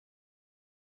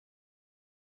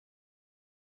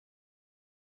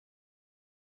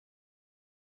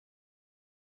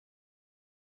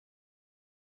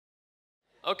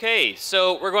Okay,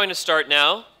 so we're going to start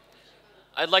now.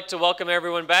 I'd like to welcome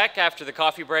everyone back after the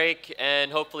coffee break,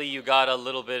 and hopefully you got a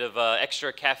little bit of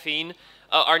extra caffeine.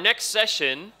 Our next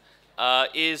session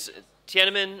is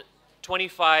Tiananmen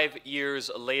 25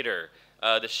 years later,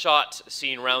 the shot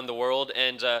seen around the world.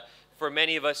 And for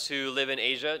many of us who live in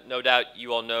Asia, no doubt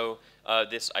you all know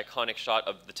this iconic shot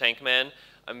of the Tank Man.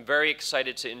 I'm very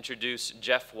excited to introduce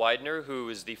Jeff Widener, who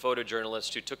is the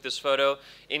photojournalist who took this photo,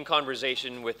 in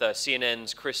conversation with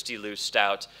CNN's Kristie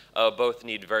LuStout. Both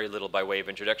need very little by way of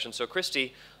introduction. So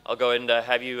Kristie, I'll go ahead and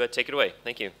have you take it away.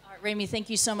 Thank you. All right, Ramy,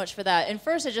 thank you so much for that. And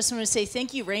first, I just want to say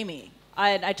thank you, Ramy.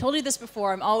 I told you this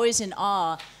before, I'm always in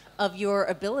awe of your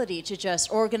ability to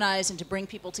just organize and to bring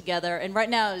people together. And right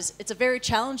now, it's a very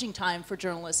challenging time for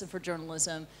journalists and for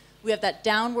journalism. We have that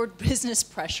downward business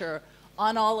pressure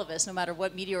on all of us, no matter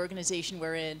what media organization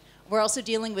we're in. We're also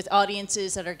dealing with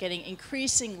audiences that are getting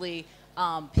increasingly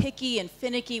picky and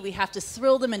finicky. We have to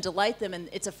thrill them and delight them, and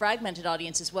it's a fragmented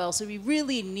audience as well. So we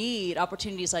really need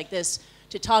opportunities like this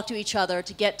to talk to each other,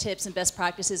 to get tips and best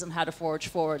practices on how to forge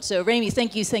forward. So Ramy,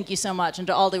 thank you so much. And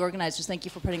to all the organizers, thank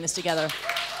you for putting this together.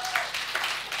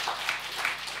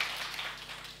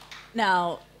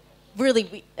 Now,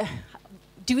 really,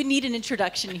 do we need an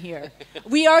introduction here?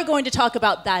 We are going to talk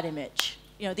about that image.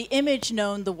 You know, the image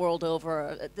known the world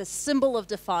over, the symbol of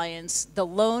defiance, the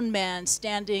lone man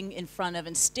standing in front of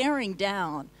and staring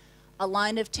down a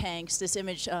line of tanks. This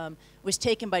image was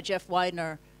taken by Jeff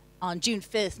Widener on June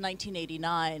 5th,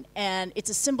 1989, and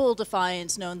it's a symbol of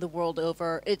defiance known the world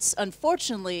over. It's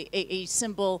unfortunately a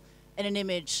symbol and an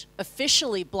image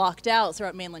officially blocked out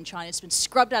throughout mainland China. It's been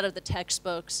scrubbed out of the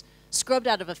textbooks, scrubbed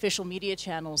out of official media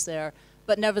channels there.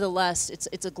 But nevertheless,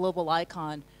 it's a global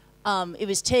icon. It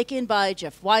was taken by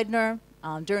Jeff Widener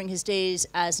during his days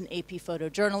as an AP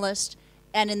photojournalist.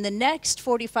 And in the next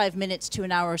 45 minutes to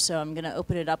an hour or so, I'm going to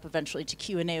open it up eventually to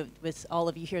Q&A with all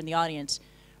of you here in the audience.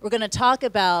 We're going to talk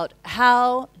about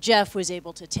how Jeff was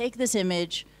able to take this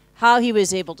image, how he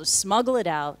was able to smuggle it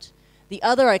out, the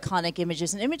other iconic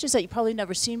images, and images that you've probably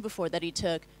never seen before that he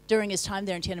took during his time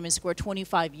there in Tiananmen Square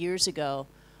 25 years ago.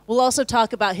 We'll also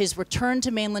talk about his return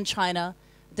to mainland China,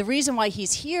 the reason why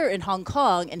he's here in Hong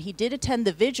Kong, and he did attend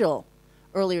the vigil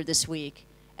earlier this week.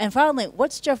 And finally,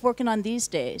 what's Jeff working on these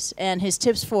days, and his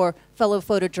tips for fellow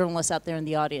photojournalists out there in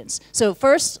the audience. So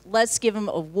first, let's give him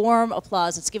a warm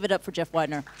applause. Let's give it up for Jeff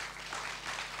Widener.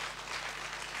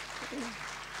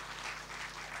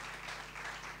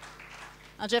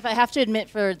 Now, Jeff, I have to admit,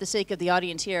 for the sake of the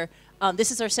audience here,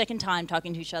 this is our second time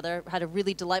talking to each other. Had a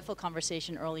really delightful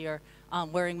conversation earlier,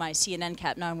 wearing my CNN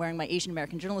cap. Now I'm wearing my Asian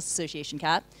American Journalists Association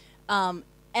cap.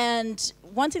 And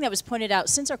one thing that was pointed out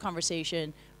since our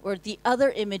conversation were the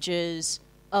other images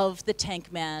of the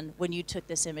Tank Man when you took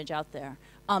this image out there.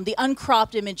 The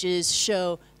uncropped images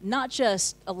show not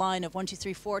just a line of 1, 2,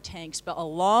 3, 4 tanks, but a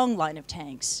long line of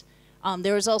tanks.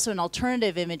 There was also an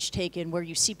alternative image taken where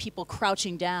you see people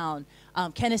crouching down.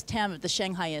 Kenneth Tam of the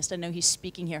Shanghaiist, I know he's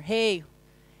speaking here. Hey,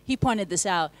 he pointed this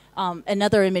out.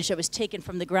 Another image that was taken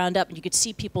from the ground up, and you could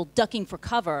see people ducking for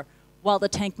cover while the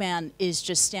Tank Man is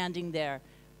just standing there.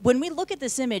 When we look at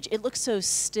this image, it looks so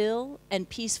still and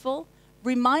peaceful.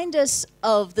 Remind us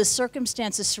of the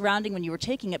circumstances surrounding when you were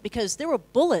taking it, because there were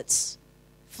bullets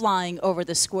flying over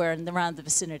the square and around the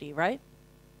vicinity, right?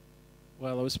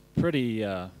 Well, it was pretty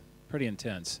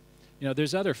intense. You know,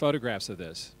 there's other photographs of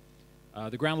this.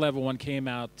 The ground level one came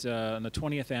out on the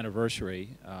 20th anniversary.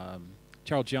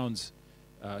 Charles Jones,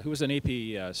 who was an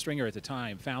AP stringer at the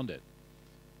time, found it.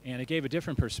 And it gave a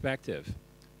different perspective.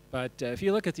 But if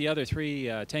you look at the other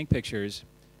three tank pictures,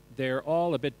 they're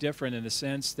all a bit different in the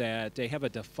sense that they have a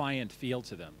defiant feel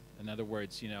to them. In other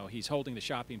words, you know, he's holding the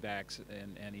shopping bags,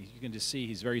 and you can just see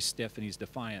he's very stiff and he's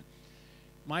defiant.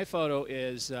 My photo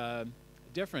is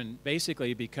different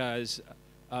basically because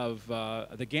of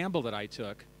the gamble that I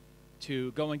took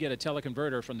to go and get a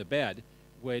teleconverter from the bed,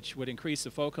 which would increase the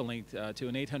focal length to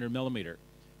an 800 millimeter.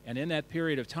 And in that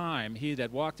period of time, he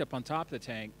had walked up on top of the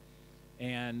tank,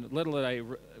 and little did I,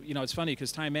 you know, it's funny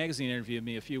because Time Magazine interviewed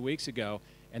me a few weeks ago,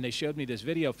 and they showed me this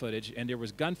video footage, and there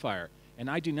was gunfire. And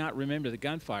I do not remember the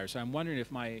gunfire, so I'm wondering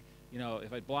if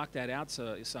if I blocked that out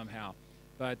somehow.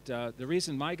 But the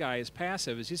reason my guy is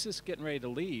passive is he's just getting ready to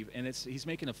leave, and he's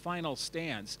making a final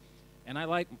stance. And I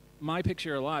like my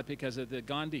picture a lot because of the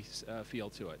Gandhi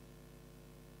feel to it.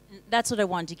 That's what I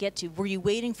wanted to get to. Were you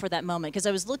waiting for that moment? Because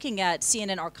I was looking at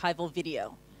CNN archival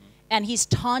video, and he's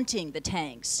taunting the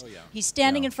tanks. Oh, yeah. He's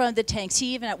standing in front of the tanks.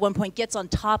 He even at one point gets on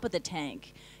top of the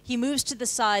tank. He moves to the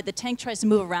side. The tank tries to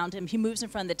move around him. He moves in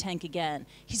front of the tank again.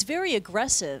 He's very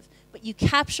aggressive. but you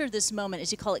captured this moment,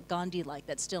 as you call it, Gandhi-like,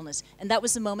 that stillness. And that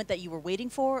was the moment that you were waiting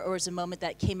for, or was it a moment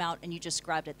that came out and you just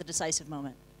grabbed it, the decisive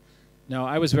moment? No,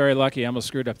 I was very lucky. I almost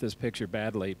screwed up this picture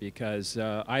badly because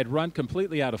I had run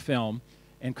completely out of film,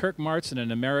 and Kirk Martin,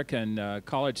 an American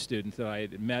college student that I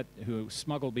had met who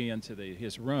smuggled me into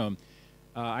his room,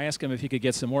 I asked him if he could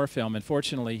get some more film, and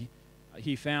fortunately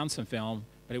he found some film,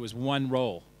 but it was one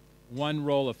roll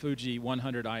of Fuji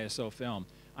 100 ISO film.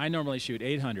 I normally shoot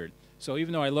 800, so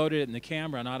even though I loaded it in the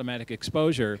camera on automatic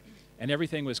exposure and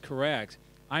everything was correct,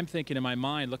 I'm thinking in my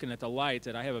mind, looking at the light,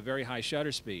 that I have a very high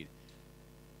shutter speed.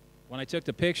 When I took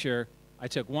the picture, I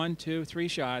took 1, 2, 3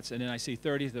 shots, and then I see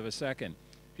 30th of a second.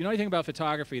 If you know anything about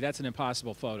photography, that's an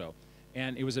impossible photo.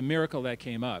 And it was a miracle that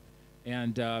came up.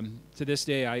 And to this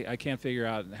day, I can't figure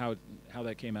out how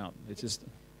that came out. It's just...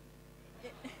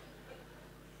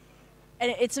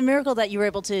 And it's a miracle that you were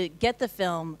able to get the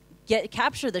film,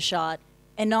 capture the shot,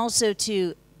 and also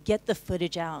to get the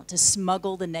footage out, to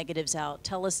smuggle the negatives out.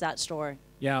 Tell us that story.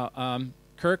 Yeah,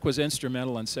 Kirk was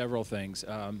instrumental in several things.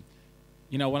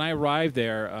 You know, when I arrived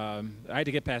there, I had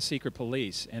to get past secret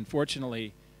police, and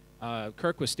fortunately,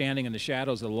 Kirk was standing in the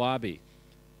shadows of the lobby.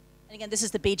 And again, this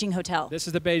is the Beijing Hotel. This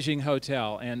is the Beijing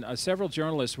Hotel, and several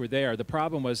journalists were there. The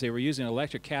problem was they were using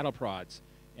electric cattle prods,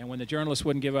 and when the journalists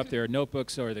wouldn't give up their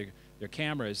notebooks or their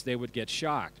cameras, they would get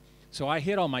shocked. So I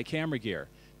hid all my camera gear,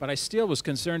 but I still was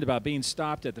concerned about being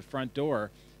stopped at the front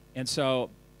door, and so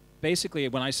basically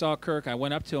when I saw Kirk, I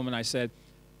went up to him and I said,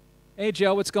 "Hey,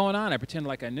 Joe, what's going on?" I pretended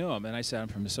like I knew him, and I said, "I'm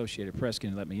from Associated Press.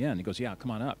 Can you let me in?" He goes, "Yeah,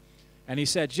 come on up." And he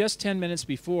said, just 10 minutes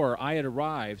before I had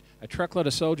arrived, a truckload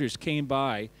of soldiers came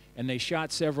by, and they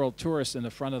shot several tourists in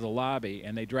the front of the lobby,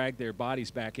 and they dragged their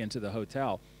bodies back into the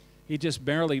hotel. He just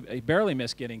barely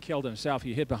missed getting killed himself.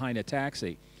 He hid behind a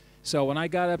taxi. So when I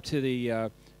got up to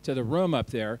the room up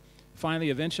there,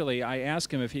 eventually, I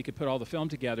asked him if he could put all the film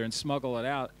together and smuggle it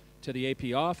out to the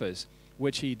AP office,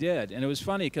 which he did. And it was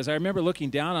funny because I remember looking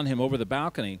down on him over the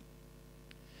balcony,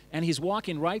 and he's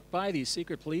walking right by these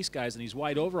secret police guys in these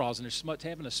white overalls, and they're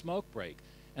having a smoke break.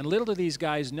 And little do these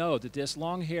guys know that this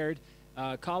long-haired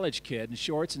college kid in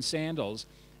shorts and sandals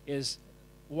is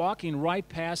walking right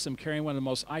past them, carrying one of the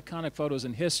most iconic photos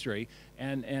in history,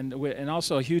 and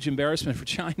also a huge embarrassment for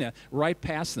China, right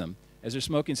past them as they're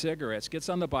smoking cigarettes, gets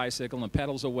on the bicycle and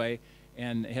pedals away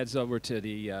and heads over to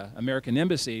the American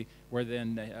Embassy, where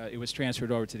then it was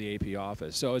transferred over to the AP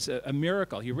office. So it's a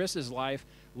miracle. He risked his life,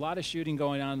 a lot of shooting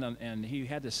going on, and he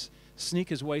had to sneak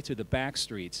his way through the back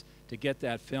streets to get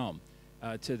that film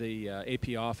to the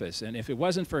AP office. And if it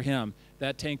wasn't for him,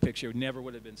 that tank picture never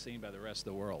would have been seen by the rest of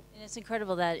the world. And it's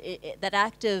incredible that that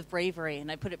act of bravery,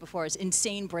 and I put it before, is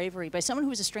insane bravery by someone who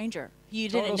was a stranger. You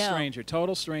didn't know.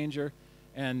 Total stranger.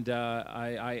 And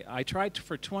I tried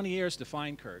for 20 years to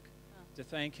find Kirk, to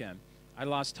thank him. I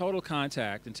lost total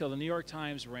contact until the New York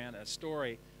Times ran a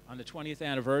story on the 20th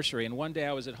anniversary. And one day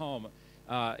I was at home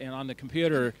and on the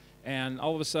computer, and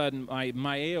all of a sudden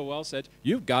my AOL said,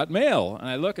 "You've got mail." And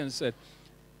I look and said,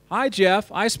 "Hi, Jeff.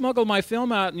 I smuggled my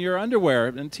film out in your underwear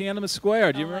in Tiananmen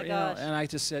Square. Do you remember?" You know, and I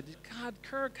just said, "God,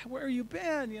 Kirk, where have you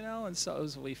been?" You know, and so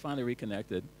we finally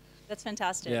reconnected. That's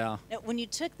fantastic. Yeah. Now, when you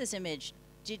took this image,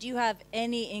 did you have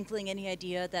any inkling, any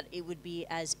idea that it would be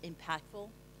as impactful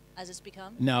as it's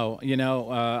become? No. You know,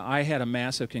 I had a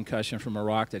massive concussion from a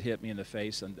rock that hit me in the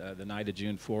face on the night of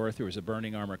June 4th. There was a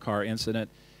burning armored car incident.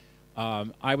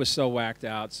 I was so whacked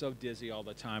out, so dizzy all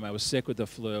the time. I was sick with the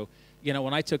flu. You know,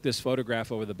 when I took this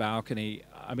photograph over the balcony,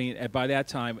 I mean, by that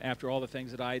time, after all the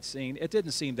things that I had seen, it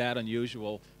didn't seem that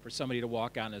unusual for somebody to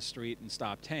walk on the street and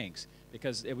stop tanks,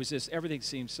 because it was just, everything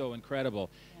seemed so incredible.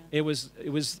 Yeah. It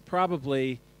was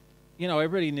probably, you know,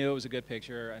 everybody knew it was a good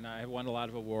picture, and I won a lot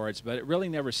of awards, but it really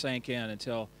never sank in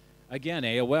until, again,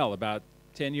 AOL, about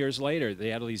 10 years later, they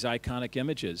had all these iconic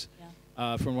images.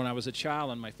 Yeah. From when I was a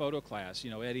child in my photo class, you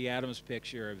know, Eddie Adams'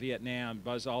 picture, Vietnam,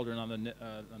 Buzz Aldrin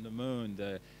on the moon,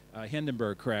 the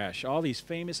Hindenburg crash, all these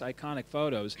famous iconic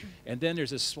photos, and then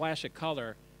there's a splash of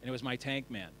color, and it was my tank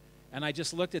man. And I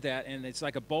just looked at that, and it's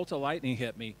like a bolt of lightning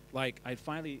hit me, like I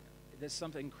finally did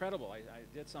something incredible. I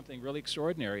did something really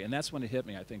extraordinary, and that's when it hit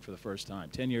me, I think, for the first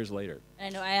time, 10 years later.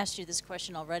 And I know I asked you this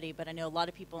question already, but I know a lot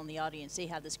of people in the audience, they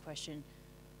have this question.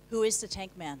 Who is the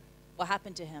tank man? What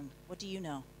happened to him? What do you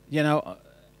know? You know,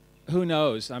 who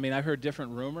knows? I mean, I've heard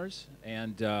different rumors,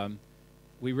 and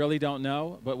we really don't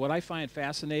know. But what I find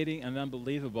fascinating and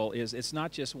unbelievable is it's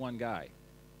not just one guy.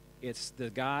 It's the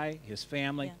guy, his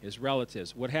family, yeah, his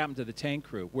relatives. What happened to the tank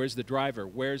crew? Where's the driver?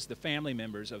 Where's the family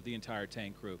members of the entire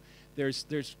tank crew?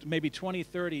 There's maybe 20,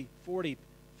 30, 40,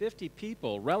 50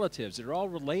 people, relatives, that are all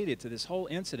related to this whole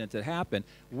incident that happened.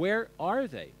 Where are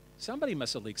they? somebody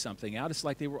must have leaked something out. It's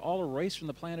like they were all erased from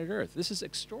the planet Earth. This is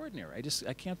extraordinary.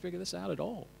 I can't figure this out at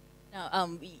all. Now,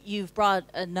 you've brought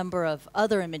a number of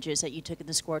other images that you took in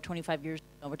the score 25 years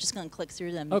ago. We're just going to click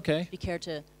through them. Okay. If you care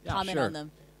to comment sure. on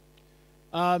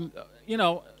them. You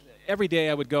know, every day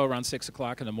I would go around 6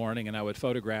 o'clock in the morning and I would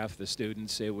photograph the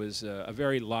students. It was a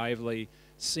very lively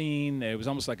scene. It was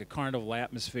almost like a carnival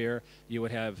atmosphere. You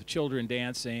would have children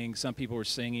dancing. Some people were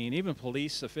singing. Even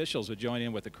police officials would join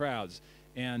in with the crowds.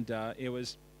 And it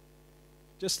was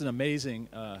just an amazing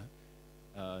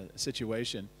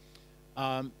situation.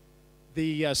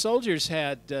 The soldiers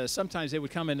had, sometimes they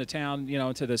would come into town, you know,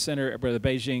 into the center where the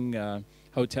Beijing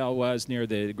hotel was, near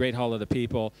the Great Hall of the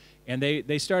People, and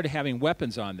they started having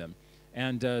weapons on them.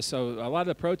 And so a lot of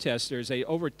the protesters, they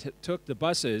overtook the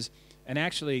buses and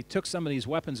actually took some of these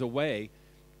weapons away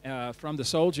from the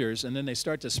soldiers, and then they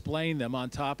start displaying them on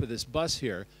top of this bus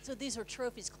here. So these are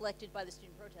trophies collected by the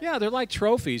student protesters? Yeah, they're like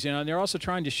trophies, you know, and they're also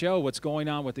trying to show what's going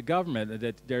on with the government,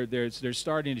 that they're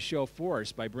starting to show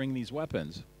force by bringing these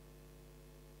weapons.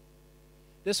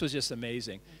 This was just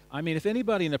amazing. I mean, if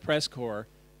anybody in the press corps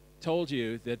told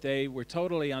you that they were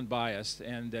totally unbiased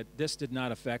and that this did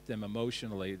not affect them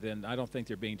emotionally, then I don't think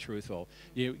they're being truthful.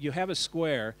 You have a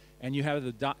square, and you have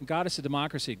the Goddess of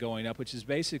Democracy going up, which is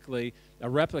basically a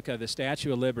replica of the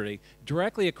Statue of Liberty,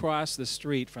 directly across the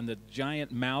street from the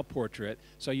giant Mao portrait.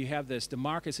 So you have this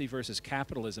democracy versus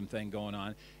capitalism thing going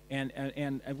on.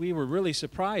 And we were really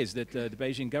surprised that the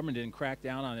Beijing government didn't crack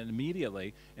down on it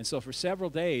immediately. And so for several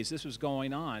days, this was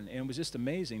going on, and it was just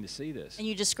amazing to see this. And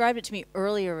you described it to me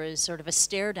earlier as sort of a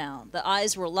stare down. The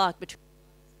eyes were locked between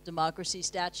the democracy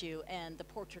statue and the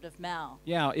portrait of Mao.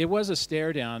 Yeah, it was a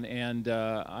stare down, and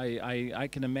I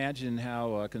can imagine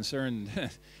how concerned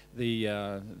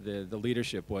the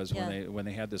leadership was when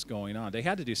they had this going on. They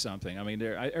had to do something. I mean,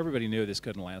 everybody knew this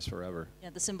couldn't last forever. Yeah,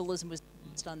 the symbolism was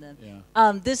on them.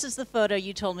 Yeah. This is the photo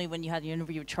you told me when you had your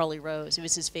interview with Charlie Rose. It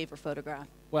was his favorite photograph.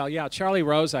 Well, yeah, Charlie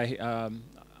Rose,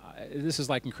 this is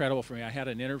like incredible for me. I had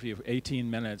an interview for 18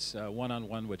 minutes,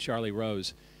 one-on-one with Charlie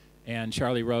Rose. And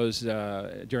Charlie Rose,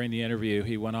 during the interview,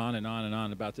 he went on and on and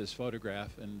on about this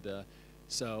photograph. And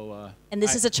and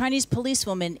this is a Chinese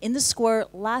policewoman in the square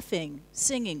laughing,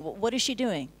 singing. What is she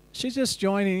doing? She's just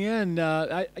joining in.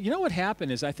 You know what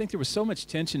happened is I think there was so much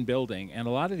tension building, and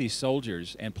a lot of these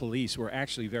soldiers and police were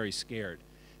actually very scared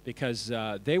because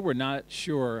they were not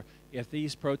sure if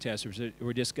these protesters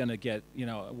were just going to get, you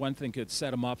know, one thing could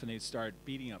set them up and they'd start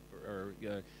beating up or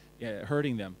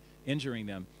hurting them, injuring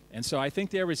them. And so I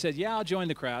think they ever said, yeah, I'll join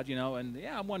the crowd, you know, and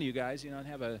yeah, I'm one of you guys, you know, and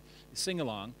have a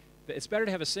sing-along. But it's better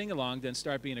to have a sing-along than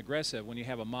start being aggressive when you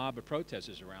have a mob of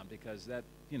protesters around, because that,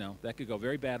 you know, that could go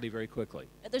very badly very quickly.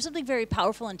 There's something very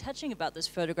powerful and touching about this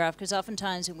photograph, because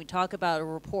oftentimes when we talk about a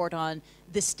report on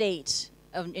the state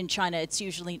in China, it's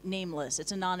usually nameless,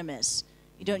 it's anonymous.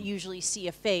 You don't usually see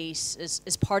a face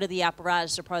as part of the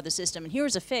apparatus or part of the system. And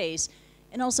here's a face,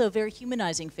 and also a very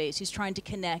humanizing face, who's trying to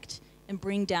connect and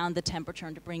bring down the temperature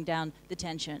and to bring down the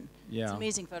tension. Yeah. It's an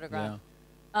amazing photograph.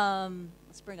 Yeah.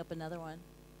 Let's bring up another one.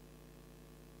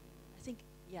 I think,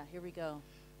 yeah, here we go.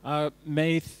 June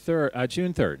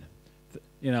 3rd.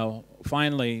 You know,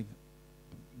 finally,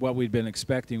 what we'd been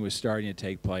expecting was starting to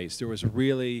take place. There was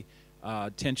really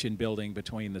tension building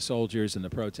between the soldiers and the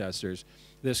protesters.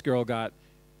 This girl got,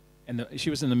 she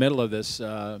was in the middle of this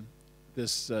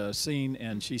scene,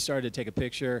 and she started to take a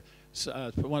picture.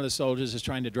 One of the soldiers is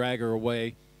trying to drag her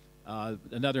away.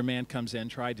 Another man comes in,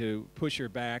 tried to push her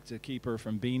back to keep her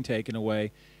from being taken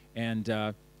away. And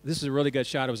this is a really good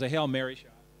shot. It was a Hail Mary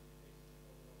shot.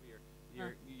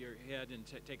 Over your head and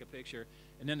take a picture.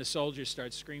 And then the soldiers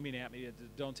start screaming at me,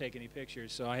 don't take any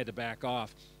pictures, so I had to back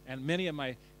off. And many of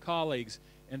my colleagues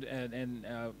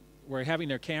were having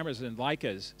their cameras and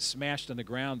Leicas smashed on the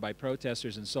ground by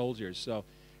protesters and soldiers. So,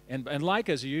 and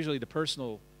Leicas are usually the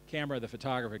personal camera of the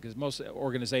photographer, because most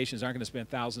organizations aren't going to spend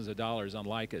thousands of dollars on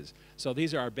Leicas. So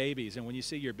these are our babies, and when you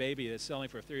see your baby that's selling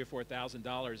for $3,000 or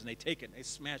 $4,000 and they take it and they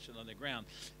smash it on the ground,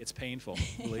 it's painful,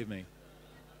 believe me.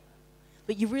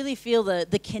 But you really feel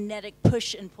the kinetic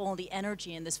push and pull, the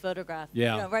energy in this photograph.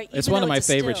 Yeah, you know, right? It's one of my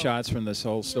favorite shots from this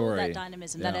whole story. That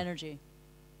dynamism, that energy.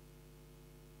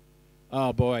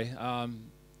 Oh boy,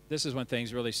 this is when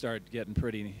things really start getting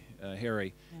pretty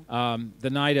hairy. Yeah. The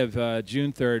night of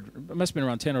June 3rd, it must have been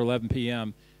around 10 or 11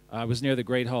 p.m., I was near the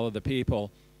Great Hall of the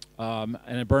People, and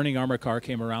a burning armor car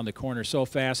came around the corner so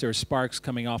fast there were sparks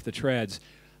coming off the treads,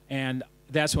 and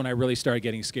that's when I really started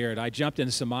getting scared. I jumped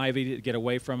into some ivy to get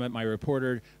away from it. My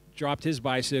reporter dropped his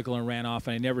bicycle and ran off,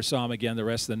 and I never saw him again the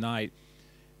rest of the night.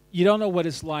 You don't know what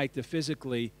it's like to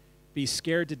physically be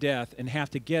scared to death and have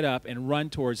to get up and run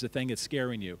towards the thing that's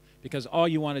scaring you, because all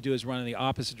you want to do is run in the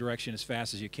opposite direction as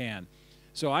fast as you can.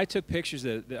 So I took pictures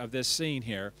of this scene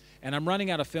here, and I'm running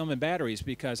out of film and batteries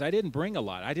because I didn't bring a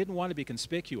lot. I didn't want to be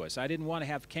conspicuous. I didn't want to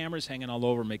have cameras hanging all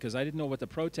over me because I didn't know what the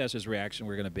protesters' reaction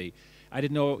were going to be. I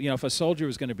didn't know, if a soldier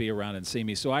was going to be around and see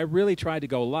me. So I really tried to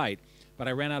go light, but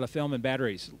I ran out of film and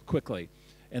batteries quickly.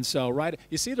 And so,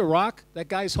 you see the rock that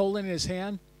guy's holding in his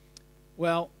hand?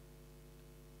 Well,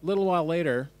 a little while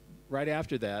later, right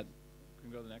after that, can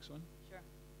we go to the next one? Sure.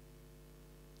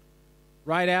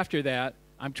 Right after that,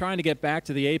 I'm trying to get back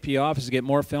to the AP office to get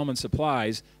more film and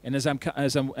supplies, and as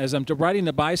I'm riding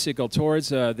the bicycle towards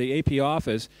the AP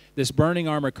office, this burning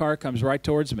armored car comes right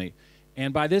towards me.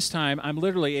 And by this time, I'm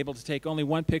literally able to take only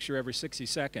one picture every 60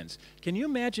 seconds. Can you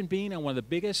imagine being on one of the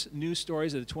biggest news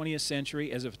stories of the 20th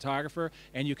century as a photographer,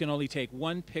 and you can only take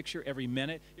one picture every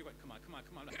minute? You're going, come on, come on,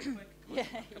 come on,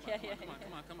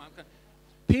 come on.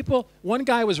 People, one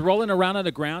guy was rolling around on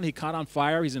the ground. He caught on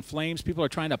fire. He's in flames. People are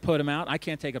trying to put him out. I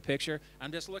can't take a picture.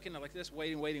 I'm just looking like this,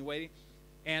 waiting.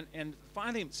 And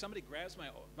finally, somebody grabs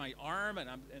my arm, and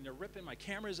they're ripping my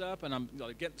cameras up, and I'm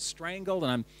getting strangled,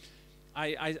 and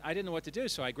I didn't know what to do,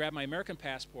 so I grabbed my American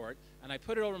passport, and I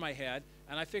put it over my head,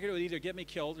 and I figured it would either get me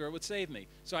killed or it would save me.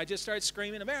 So I just started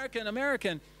screaming, American,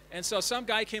 American. And so some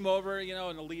guy came over,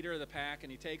 and the leader of the pack,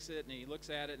 and he takes it, and he looks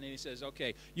at it, and he says,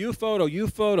 okay, you photo.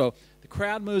 The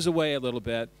crowd moves away a little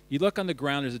bit. You look on the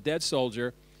ground, there's a dead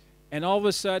soldier, and all of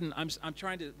a sudden, I'm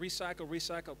trying to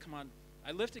recycle, come on.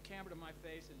 I lift the camera to my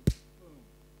face, and boom,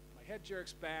 my head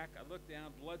jerks back. I look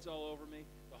down, blood's all over me.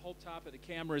 The whole top of the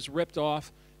camera is ripped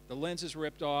off. The lens is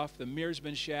ripped off. The mirror's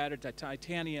been shattered. The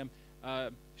titanium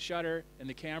shutter in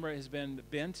the camera has been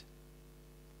bent.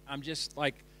 I'm just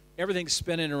like, everything's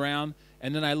spinning around.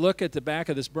 And then I look at the back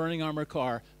of this burning armored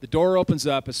car. The door opens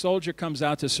up. A soldier comes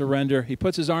out to surrender. He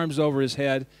puts his arms over his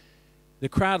head. The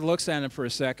crowd looks at him for a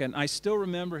second. I still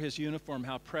remember his uniform,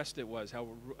 how pressed it was, how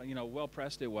well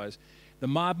pressed it was. The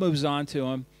mob moves on to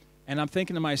him. And I'm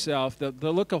thinking to myself, the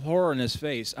look of horror in his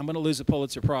face, I'm going to lose a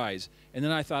Pulitzer Prize. And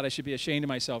then I thought I should be ashamed of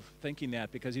myself thinking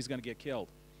that, because he's going to get killed.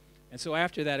 And so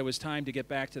after that, it was time to get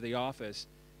back to the office.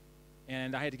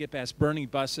 And I had to get past burning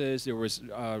buses. There was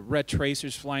red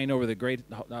tracers flying over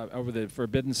the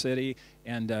Forbidden City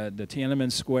and the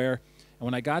Tiananmen Square. And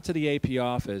when I got to the AP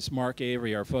office, Mark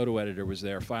Avery, our photo editor, was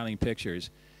there filing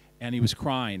pictures. And he was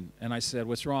crying. And I said,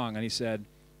 what's wrong? And he said,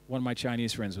 one of my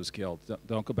Chinese friends was killed.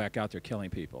 Don't go back out there killing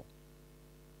people.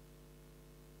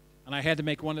 And I had to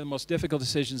make one of the most difficult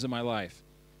decisions in my life.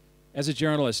 As a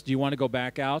journalist, do you want to go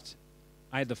back out?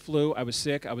 I had the flu, I was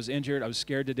sick, I was injured, I was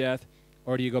scared to death,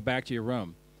 or do you go back to your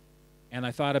room? And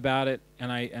I thought about it, and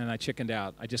I chickened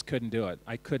out. I just couldn't do it.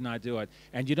 I could not do it.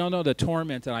 And you don't know the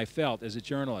torment that I felt as a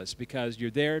journalist, because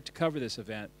you're there to cover this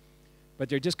event, but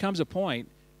there just comes a point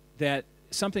that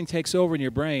something takes over in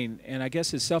your brain, and I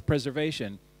guess it's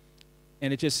self-preservation,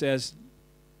 and it just says,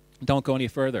 don't go any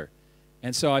further.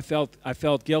 And so I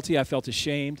felt guilty, I felt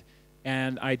ashamed,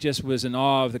 and I just was in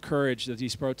awe of the courage that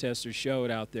these protesters showed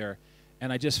out there.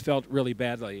 And I just felt really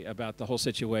badly about the whole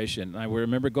situation. I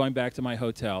remember going back to my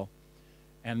hotel,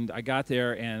 and I got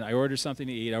there, and I ordered something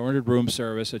to eat. I ordered room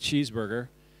service, a cheeseburger,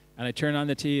 and I turned on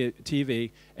the TV,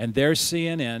 and there's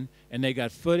CNN, and they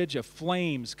got footage of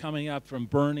flames coming up from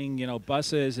burning,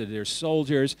 buses, and there's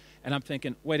soldiers, and I'm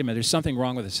thinking, wait a minute, there's something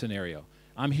wrong with the scenario.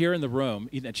 I'm here in the room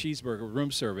eating a cheeseburger,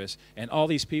 room service, and all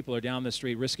these people are down the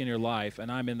street risking their life,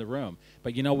 and I'm in the room.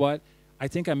 But you know what? I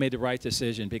think I made the right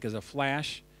decision, because a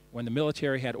flash, when the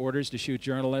military had orders to shoot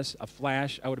journalists, a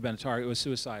flash, I would have been a target. It was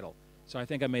suicidal. So I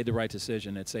think I made the right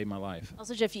decision. It saved my life.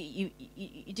 Also, Jeff, you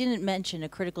didn't mention a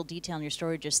critical detail in your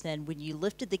story just then. When you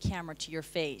lifted the camera to your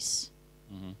face,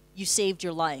 you saved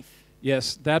your life.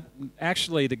 Yes,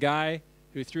 actually, the guy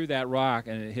who threw that rock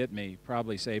and it hit me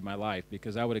probably saved my life,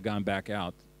 because I would have gone back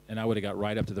out and I would have got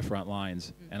right up to the front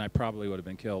lines, and I probably would have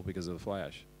been killed because of the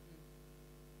flash.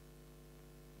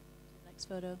 Next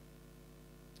photo.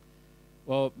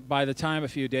 Well, by the time a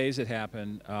few days had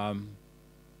happened,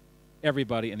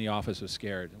 everybody in the office was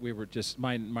scared. We were just,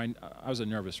 I was a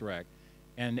nervous wreck.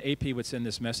 And AP would send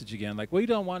this message again, like, we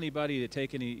don't want anybody to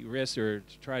take any risks or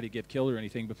to try to get killed or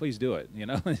anything, but please do it,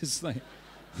 It's like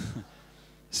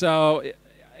so,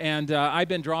 and I've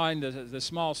been drawing the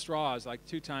small straws like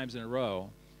 2 times in a row.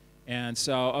 And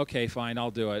so, okay, fine,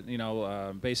 I'll do it.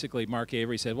 Basically, Mark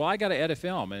Avery said, well, I got to edit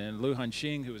film. And Lu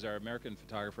Hunxing, who was our American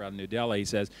photographer out of New Delhi, he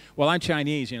says, well, I'm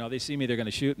Chinese. They see me, they're going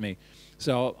to shoot me.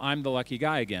 So I'm the lucky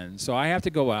guy again. So I have to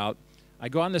go out. I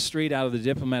go on the street out of the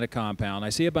diplomatic compound. I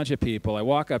see a bunch of people. I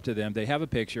walk up to them. They have a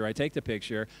picture. I take the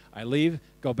picture. I leave,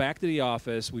 go back to the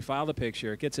office. We file the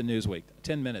picture. It gets a Newsweek.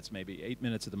 10 minutes, maybe 8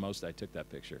 minutes at the most. I took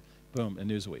that picture. Boom, a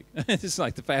Newsweek. It's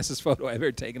like the fastest photo I've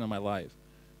ever taken in my life.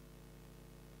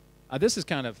 This is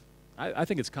kind of, I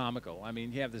think it's comical. I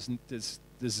mean, you have this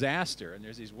disaster, and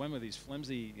there's these women with these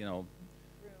flimsy, you know,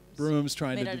 brooms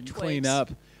trying to clean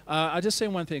up. I'll just say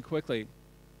one thing quickly.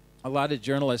 A lot of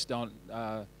journalists don't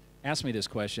ask me this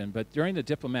question, but during the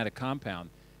diplomatic compound,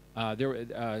 there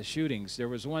were shootings. There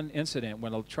was one incident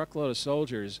when a truckload of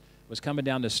soldiers was coming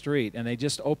down the street, and they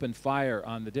just opened fire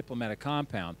on the diplomatic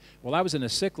compound. Well, I was in a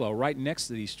cyclo right next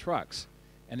to these trucks,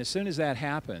 and as soon as that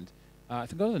happened, I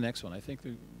think go to the next one. I think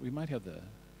we might have the.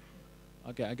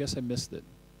 Okay, I guess I missed it.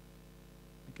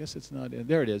 I guess it's not in.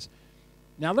 There it is.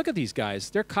 Now look at these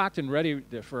guys. They're cocked and ready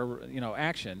for, you know,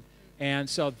 action. And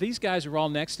so these guys are all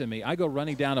next to me. I go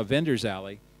running down a vendor's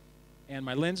alley, and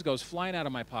my lens goes flying out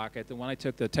of my pocket, the one I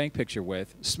took the tank picture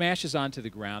with, smashes onto the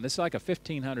ground. It's like a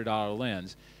 $1,500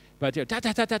 lens. But you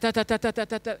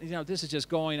know, this is just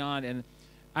going on. And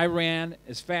I ran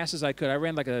as fast as I could. I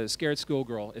ran like a scared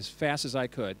schoolgirl as fast as I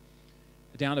could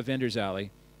down a vendor's alley.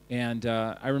 And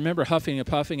I remember huffing and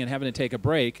puffing and having to take a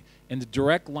break in the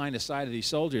direct line of sight of these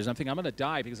soldiers. I'm thinking, I'm going to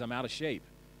die because I'm out of shape.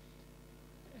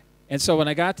 And so when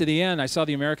I got to the end, I saw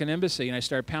the American Embassy, and I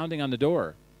started pounding on the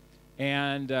door.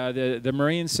 And the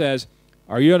Marine says,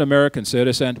 "Are you an American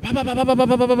citizen?"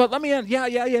 "Let me in."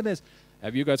 Yeah, miss.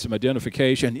 "Have you got some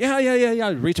identification?" Yeah. I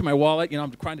reach in my wallet. You know,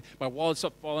 I'm crying. My wallet's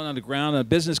up, falling on the ground, and a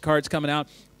business card's coming out.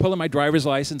 Pulling my driver's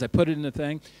license. I put it in the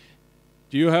thing.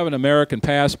 "Do you have an American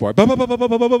passport?" Let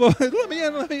me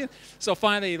in. So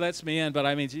finally he lets me in, but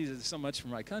I mean, Jesus, so much for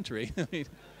my country. I mean,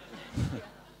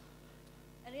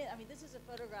 this is a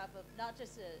photograph of not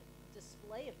just a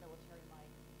display of military might.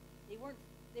 They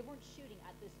weren't shooting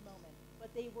at this moment,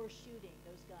 but they were shooting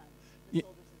those guns.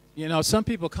 You know, some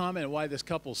people comment why this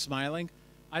couple's smiling.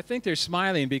 I think they're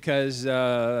smiling because,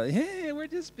 hey, we're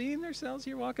just being ourselves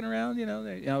here, walking around. You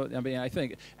know, I mean, I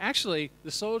think actually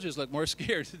the soldiers look more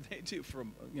scared than they do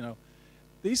from, you know,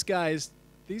 these guys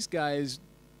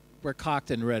were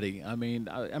cocked and ready. I mean,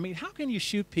 how can you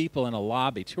shoot people in a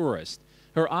lobby, tourists,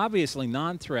 who are obviously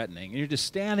non-threatening, and you're just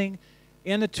standing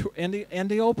in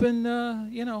the open,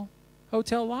 you know,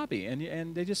 hotel lobby,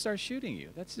 and they just start shooting you?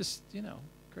 That's just, you know,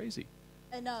 crazy.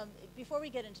 And before we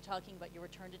get into talking about your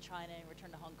return to China and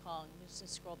return to Hong Kong, just to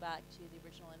scroll back to the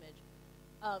original image,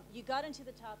 you got into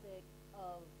the topic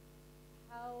of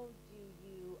how do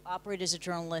you operate as a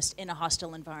journalist in a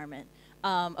hostile environment.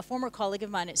 A former colleague of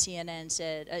mine at CNN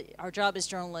said, our job as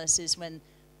journalists is when,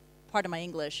 pardon my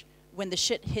English, when the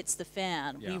shit hits the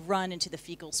fan, we run into the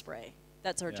fecal spray.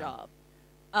 That's our job.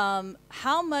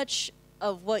 How much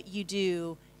of what you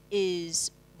do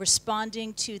is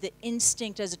responding to the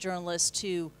instinct as a journalist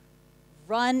to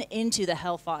run into the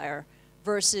hellfire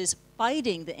versus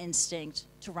fighting the instinct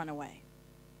to run away?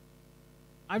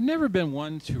 I've never been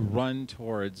one to run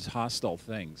towards hostile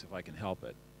things if I can help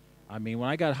it. I mean, when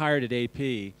I got hired at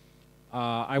AP,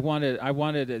 I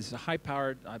wanted as a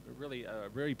high-powered, really a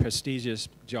very prestigious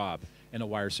job in a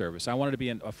wire service. I wanted to be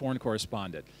a foreign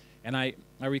correspondent. And I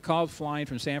recalled flying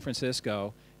from San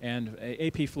Francisco, and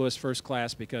AP flew us first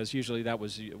class because usually that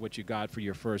was what you got for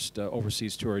your first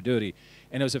overseas tour of duty.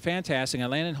 And it was a fantastic. I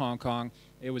landed in Hong Kong.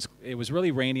 It was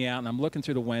really rainy out, and I'm looking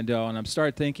through the window, and I'm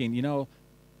started thinking, you know,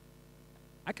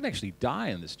 I could actually die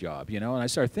in this job, you know. And I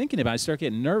started thinking about it. I started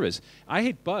getting nervous. I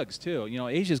hate bugs too. You know,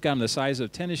 Asia's got them the size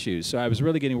of tennis shoes, so I was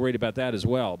really getting worried about that as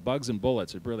well. Bugs and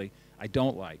bullets are really I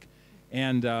don't like.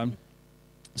 And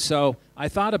so I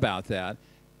thought about that.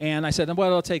 And I said, well,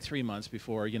 it'll take 3 months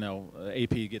before, you know,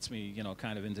 AP gets me, you know,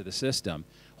 kind of into the system.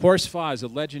 Horst Fa is a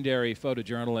legendary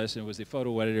photojournalist and was the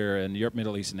photo editor in Europe,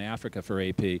 Middle East, and Africa for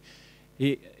AP.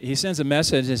 He sends a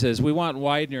message and says, we want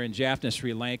Widener in Jaffna,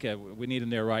 Sri Lanka. We need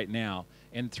him there right now.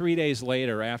 And 3 days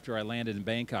later, after I landed in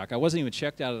Bangkok, I wasn't even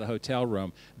checked out of the hotel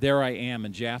room. There I am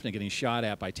in Jaffna getting shot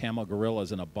at by Tamil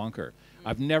guerrillas in a bunker.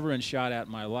 I've never been shot at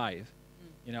in my life.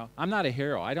 You know, I'm not a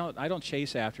hero. I don't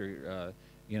chase after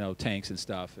you know, tanks and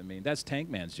stuff. I mean, that's Tank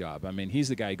Man's job. I mean, he's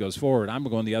the guy who goes forward. I'm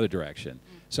going the other direction.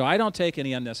 So I don't take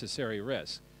any unnecessary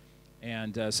risks.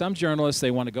 And some journalists,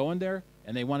 they want to go in there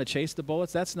and they want to chase the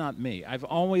bullets. That's not me. I've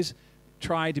always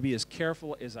tried to be as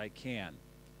careful as I can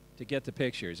to get the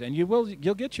pictures. And you'll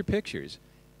get your pictures.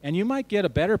 And you might get a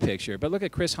better picture. But look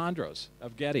at Chris Hondros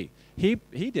of Getty. He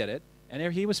did it,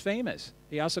 and he was famous.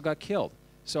 He also got killed.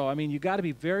 So, I mean, you got to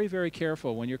be very, very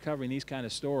careful when you're covering these kind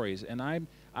of stories. And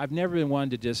I've never been one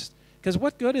to just, because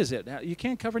what good is it? You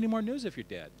can't cover any more news if you're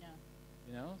dead. Yeah.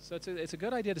 You know, so it's a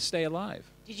good idea to stay alive.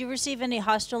 Did you receive any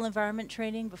hostile environment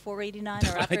training before '89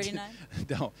 or after '89?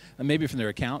 No, maybe from their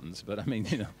accountants, but I mean,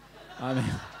 you know, I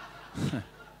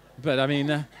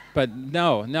mean, but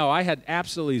no, I had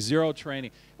absolutely zero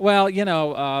training. Well, you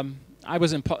know, I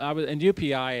was in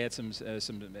UPI. I had some,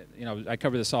 you know, I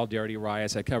covered the Solidarity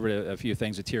riots. I covered a few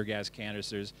things with tear gas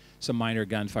canisters, some minor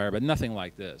gunfire, but nothing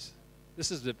like this. This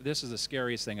is the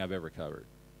scariest thing I've ever covered.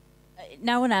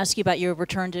 Now I want to ask you about your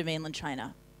return to mainland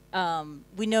China.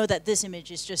 We know that this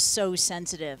image is just so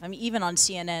sensitive. I mean, even on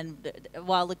CNN a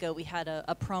while ago, we had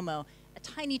a promo. A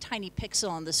tiny, tiny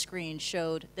pixel on the screen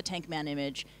showed the Tank Man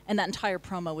image, and that entire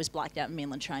promo was blacked out in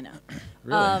mainland China.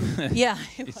 Really? Yeah,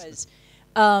 it was.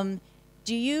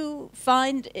 Do you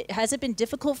find, has it been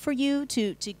difficult for you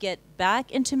to get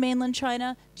back into mainland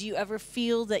China? Do you ever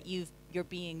feel that you're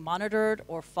being monitored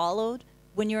or followed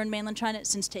when you're in mainland China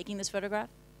since taking this photograph?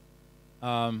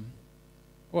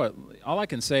 Well, all I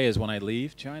can say is when I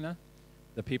leave China,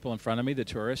 the people in front of me, the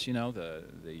tourists, you know, the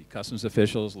customs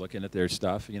officials looking at their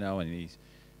stuff, you know, and he's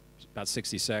about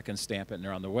 60 seconds, stamp it, and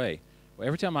they're on their way. Well,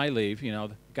 every time I leave, you know,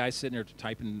 the guy's sitting there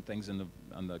typing things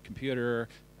on the computer.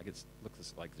 It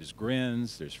looks like there's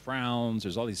grins, there's frowns,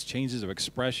 there's all these changes of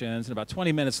expressions, and about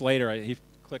 20 minutes later, he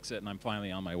clicks it, and I'm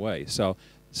finally on my way. So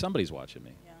somebody's watching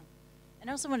me. Yeah. And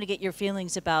I also want to get your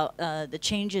feelings about the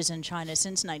changes in China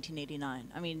since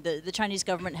 1989. I mean, the Chinese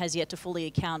government has yet to fully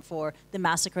account for the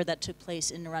massacre that took place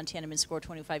in around Tiananmen Square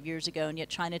 25 years ago, and yet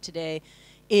China today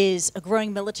is a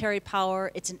growing military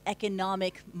power. It's an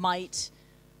economic might.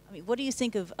 I mean, what do you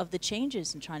think of the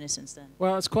changes in China since then?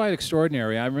 Well, it's quite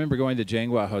extraordinary. I remember going to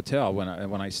Jianghua Hotel when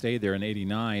I stayed there in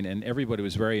 '89, and everybody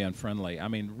was very unfriendly. I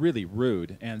mean, really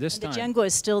rude. And this time, the Jianghua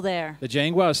is still there. The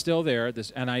Jianghua is still there.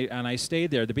 And I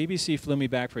stayed there. The BBC flew me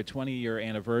back for a 20-year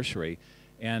anniversary,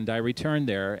 and I returned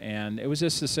there, and it was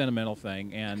just a sentimental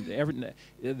thing. And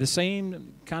the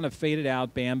same kind of faded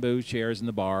out bamboo chairs in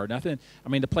the bar. Nothing. I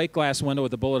mean, the plate glass window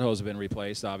with the bullet holes have been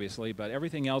replaced, obviously, but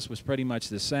everything else was pretty much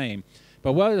the same.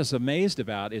 But what I was amazed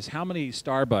about is how many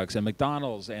Starbucks and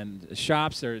McDonald's and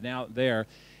shops are now there.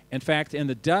 In fact, in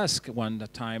the dusk one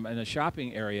time in a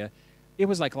shopping area, it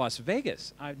was like Las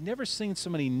Vegas. I've never seen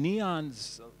so many neon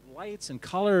lights and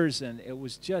colors, and it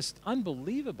was just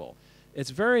unbelievable. It's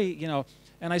very, you know,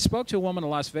 and I spoke to a woman in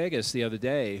Las Vegas the other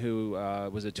day who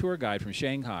was a tour guide from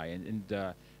Shanghai,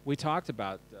 and we talked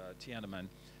about Tiananmen.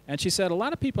 And she said a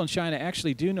lot of people in China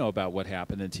actually do know about what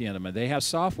happened in Tiananmen. They have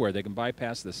software. They can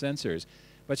bypass the sensors.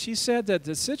 But she said that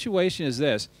the situation is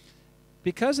this.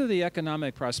 Because of the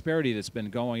economic prosperity that's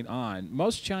been going on,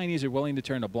 most Chinese are willing to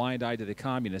turn a blind eye to the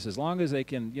communists as long as they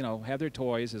can, you know, have their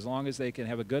toys, as long as they can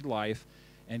have a good life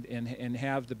and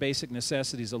have the basic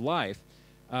necessities of life.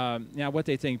 Now, what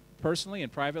they think personally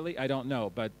and privately, I don't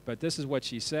know. But this is what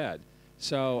she said.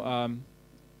 So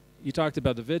you talked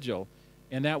about the vigil.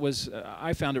 And that was,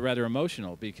 I found it rather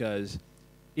emotional because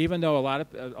even though a lot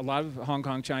of Hong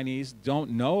Kong Chinese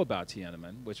don't know about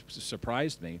Tiananmen, which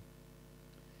surprised me,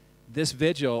 this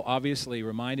vigil obviously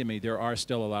reminded me there are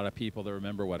still a lot of people that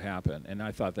remember what happened. And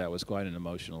I thought that was quite an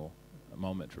emotional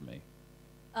moment for me.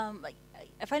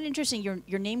 I find it interesting,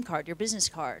 your name card, your business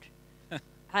card,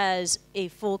 has a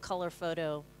full color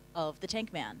photo of the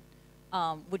Tank Man.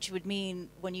 Which would mean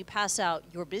when you pass out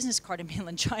your business card in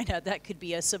mainland China, that could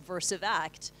be a subversive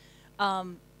act.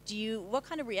 What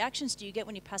kind of reactions do you get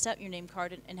when you pass out your name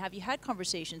card, and have you had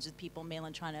conversations with people in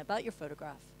mainland China about your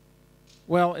photograph?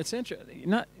 Well, it's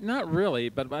interesting. Not really,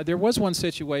 but there was one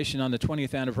situation on the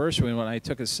 20th anniversary when I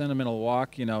took a sentimental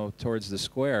walk, you know, towards the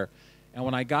square, and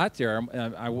when I got there,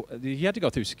 you had to go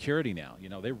through security now. You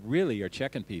know, they really are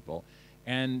checking people.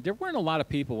 And there weren't a lot of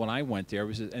people when I went there. It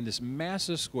was in this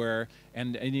massive square,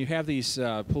 and you have these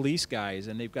police guys,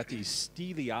 and they've got these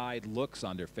steely-eyed looks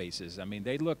on their faces. I mean,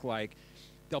 they look like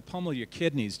they'll pummel your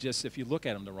kidneys just if you look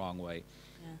at them the wrong way.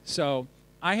 Yeah. So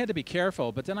I had to be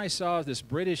careful, but then I saw this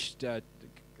British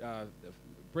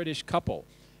couple,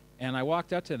 and I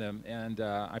walked up to them, and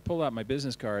I pulled out my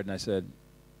business card, and I said,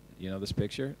 you know this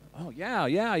picture? Oh,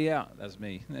 yeah, that's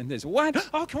me. And they said, what?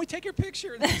 Oh, can we take your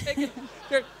picture? And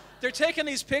they're taking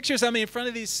these pictures, I mean, in front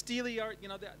of these steely art, you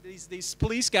know, these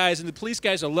police guys, and the police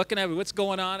guys are looking at me, what's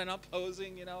going on, and I'm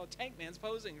posing, you know, Tank Man's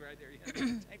posing right there, you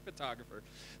know, tank photographer.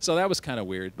 So that was kind of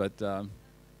weird, but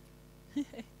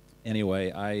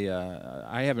anyway,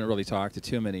 I haven't really talked to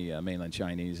too many mainland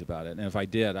Chinese about it, and if I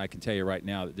did, I can tell you right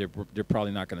now that they're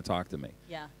probably not going to talk to me.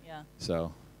 Yeah.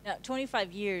 So. Now,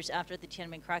 25 years after the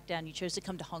Tiananmen crackdown, you chose to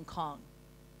come to Hong Kong.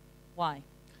 Why?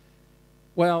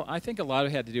 Well, I think a lot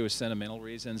of it had to do with sentimental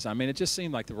reasons. I mean, it just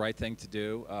seemed like the right thing to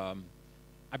do.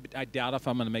 I doubt if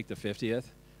I'm going to make the 50th.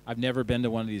 I've never been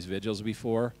to one of these vigils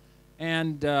before.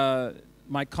 And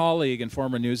my colleague and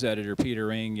former news editor,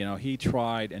 Peter Ing, you know, he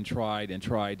tried and tried and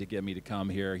tried to get me to come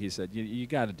here. He said, you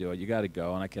got to do it. You got to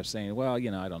go. And I kept saying, well,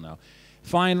 you know, I don't know.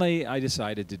 Finally, I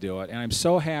decided to do it. And I'm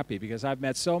so happy because I've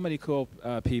met so many cool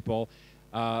people.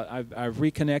 I've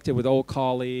reconnected with old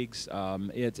colleagues.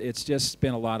 It's just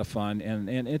been a lot of fun.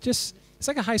 And it's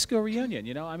like a high school reunion,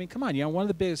 you know. I mean, come on. You know, one of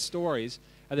the biggest stories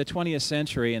of the 20th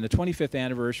century and the 25th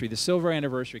anniversary, the silver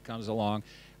anniversary comes along.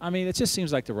 I mean, it just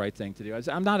seems like the right thing to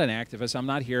do. I'm not an activist. I'm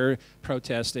not here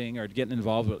protesting or getting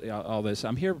involved with all this.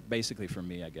 I'm here basically for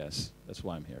me, I guess. That's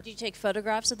why I'm here. Did you take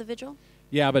photographs of the vigil?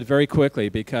 Yeah, but very quickly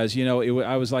because, you know,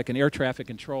 I was like an air traffic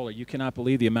controller. You cannot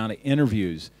believe the amount of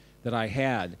interviews that I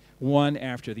had, one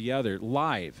after the other,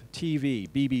 live, TV,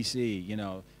 BBC, you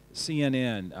know,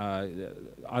 CNN,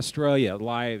 Australia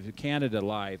live, Canada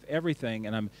live, everything.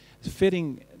 And I'm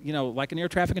fitting, you know, like an air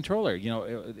traffic controller, you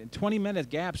know, 20-minute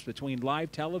gaps between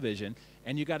live television,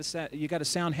 and you got to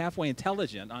sound halfway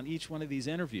intelligent on each one of these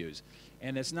interviews.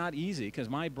 And it's not easy because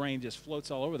my brain just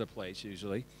floats all over the place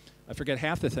usually. I forget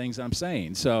half the things I'm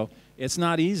saying, so it's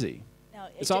not easy. Now,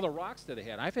 It's all the rocks to the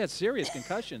head. I've had serious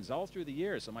concussions all through the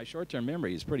years, so my short-term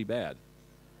memory is pretty bad.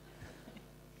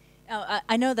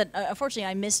 I know that, unfortunately,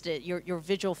 I missed it, your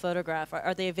vigil photograph.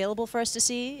 Are they available for us to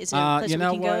see? Is there a place you where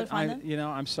know we can go what? to find them? You know,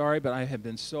 I'm sorry, but I have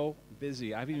been so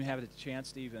busy. I haven't even had a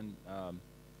chance to even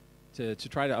to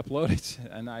try to upload it,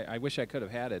 and I wish I could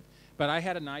have had it. But I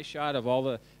had a nice shot of all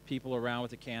the people around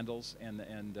with the candles, and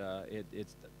it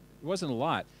wasn't a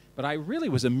lot. But I really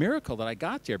was a miracle that I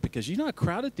got there because you know how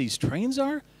crowded these trains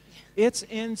are? It's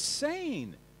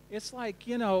insane. It's like,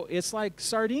 you know, it's like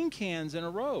sardine cans in a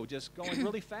row just going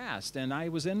really fast. And I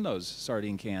was in those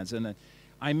sardine cans. And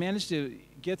I managed to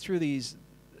get through these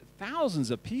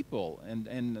thousands of people.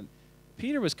 And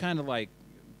Peter was kind of like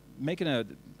making a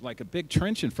big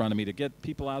trench in front of me to get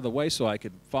people out of the way so I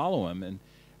could follow him. And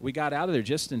we got out of there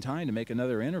just in time to make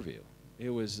another interview. It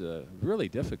was really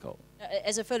difficult.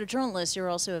 As a photojournalist, you're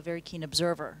also a very keen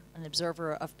observer, an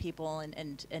observer of people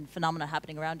and phenomena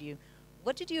happening around you.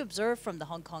 What did you observe from the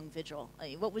Hong Kong vigil?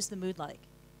 What was the mood like?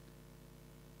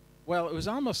 Well, it was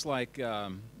almost like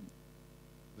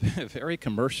very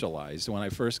commercialized when I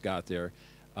first got there.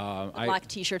 Black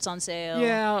T-shirts on sale.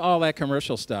 Yeah, all that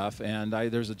commercial stuff. And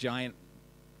there's a giant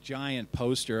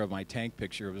poster of my tank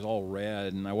picture. It was all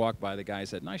red. And I walked by the guy and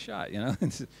said, "Nice shot," you know.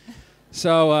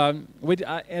 So,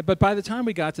 but by the time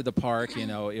we got to the park, you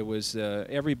know, it was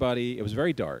everybody. It was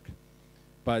very dark,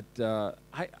 but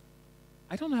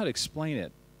I don't know how to explain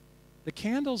it. The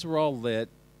candles were all lit.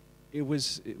 It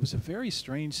was a very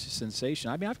strange sensation.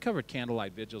 I mean, I've covered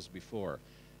candlelight vigils before,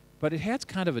 but it had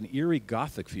kind of an eerie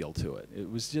Gothic feel to it.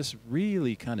 It was just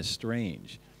really kind of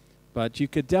strange, but you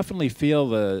could definitely feel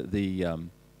the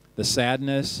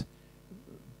sadness,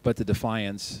 but the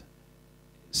defiance.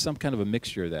 Some kind of a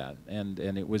mixture of that, and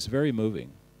it was very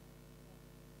moving.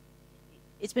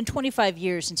 It's been 25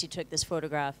 years since you took this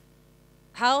photograph.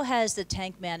 How has the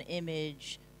Tank Man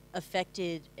image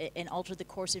affected and altered the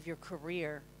course of your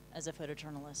career as a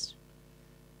photojournalist?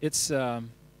 It's, you know,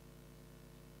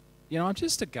 I'm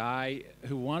just a guy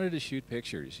who wanted to shoot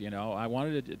pictures, you know. I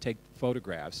wanted to take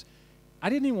photographs. I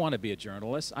didn't even want to be a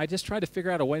journalist. I just tried to figure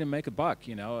out a way to make a buck,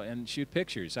 you know, and shoot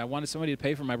pictures. I wanted somebody to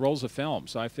pay for my rolls of film,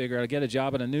 so I figured I'd get a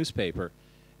job in a newspaper.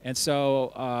 And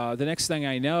so the next thing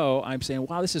I know, I'm saying,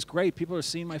 wow, this is great. People are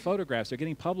seeing my photographs. They're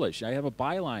getting published. I have a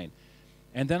byline.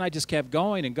 And then I just kept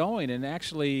going and going, and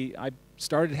actually I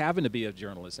started having to be a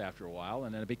journalist after a while,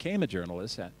 and then I became a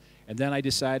journalist. And then I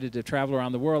decided to travel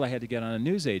around the world. I had to get on a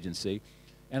news agency.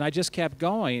 And I just kept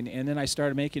going, and then I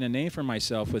started making a name for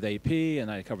myself with AP, and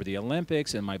I covered the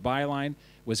Olympics, and my byline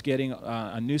was getting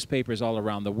on newspapers all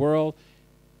around the world.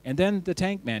 And then the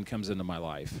Tank Man comes into my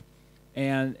life.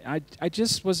 And I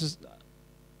just was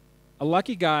a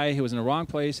lucky guy who was in the wrong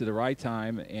place at the right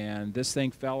time, and this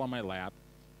thing fell on my lap.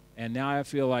 And now I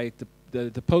feel like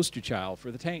the poster child for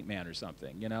the Tank Man or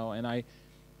something, you know. And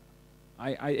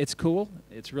it's cool.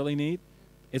 It's really neat.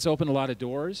 It's opened a lot of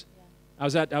doors. I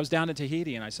was down in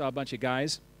Tahiti, and I saw a bunch of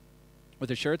guys with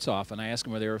their shirts off, and I asked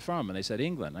them where they were from, and they said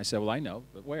England. I said, well, I know,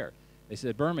 but where? They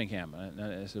said And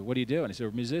I said, what do you do? And they said,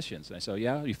 we're musicians. And I said,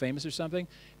 yeah, are you famous or something?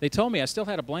 They told me I still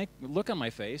had a blank look on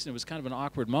my face, and it was kind of an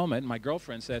awkward moment. And my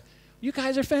girlfriend said, you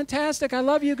guys are fantastic. I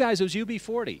love you guys. It was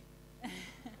UB40.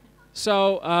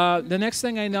 So the next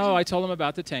thing I know, I told him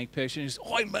about the tank picture. And he said,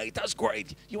 "Oi, mate, that's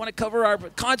great. You want to cover our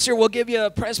concert? We'll give you a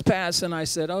press pass." And I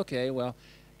said, "Okay, well."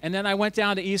 And then I went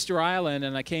down to Easter Island,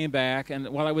 and I came back. And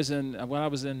while I was in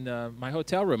my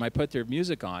hotel room, I put their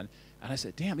music on, and I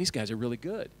said, "Damn, these guys are really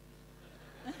good."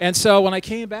 And so when I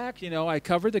came back, I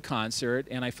covered the concert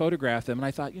and I photographed them, and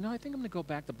I thought, I think I'm going to go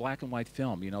back to black and white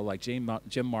film, like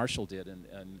Jim Marshall did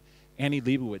and Annie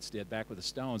Leibovitz did back with the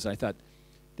Stones. And I thought,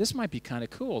 this might be kind of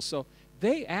cool. So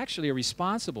they actually are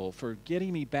responsible for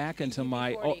getting me back into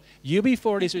my...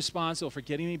 UB40 is responsible for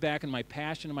getting me back in my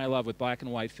passion and my love with black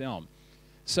and white film.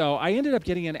 So I ended up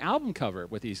getting an album cover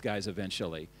with these guys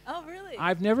eventually. Oh, really?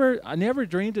 I never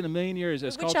dreamed in a million years.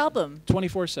 It's Which album?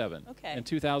 24/7. Okay. In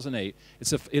 2008.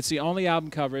 It's the only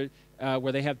album cover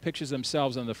where they have pictures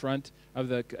themselves on the front of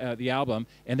the album,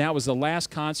 and that was the last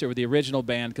concert with the original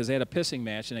band because they had a pissing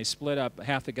match and they split up.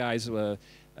 Half the guys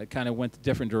kind of went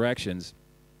different directions.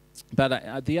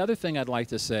 But the other thing I'd like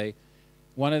to say,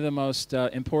 one of the most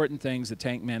important things that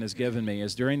Tank Man has given me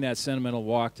is during that sentimental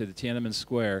walk to the Tiananmen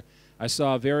Square, I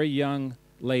saw a very young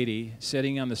lady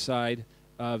sitting on the side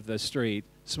of the street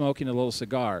smoking a little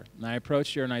cigar. And I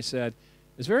approached her and I said,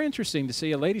 it's very interesting to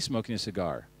see a lady smoking a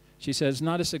cigar. She says,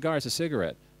 not a cigar, it's a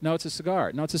cigarette. No, it's a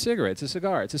cigar. No, it's a cigarette. It's a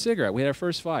cigar. It's a cigarette. We had our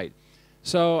first fight.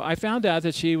 So I found out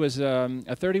that she was a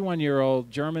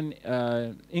 31-year-old German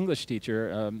English teacher,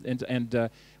 and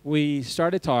we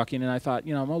started talking, and I thought,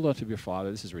 I'm old enough to be your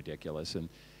father. This is ridiculous. And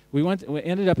we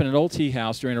ended up in an old tea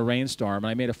house during a rainstorm,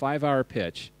 and I made a 5-hour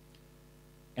pitch.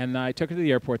 And I took her to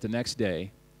the airport the next day,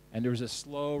 and there was a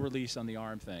slow release on the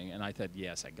arm thing, and I thought,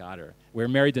 yes, I got her. We were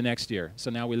married the next year,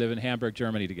 so now we live in Hamburg,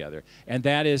 Germany together. And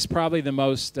that is probably the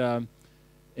most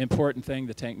important thing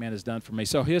the Tank Man has done for me.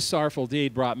 So his sorrowful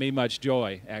deed brought me much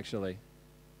joy, actually.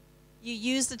 You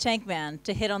used the Tank Man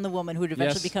to hit on the woman who would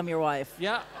eventually become your wife.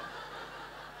 Yeah.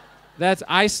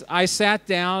 I sat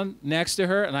down next to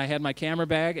her, and I had my camera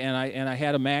bag, and I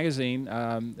had a magazine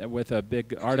with a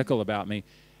big article about me.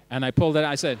 And I pulled it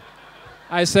out.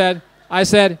 I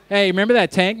said, hey, remember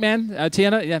that Tank Man,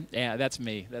 Tiana? Yeah, that's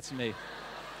me. That's me.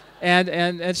 And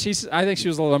I think she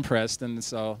was a little impressed, and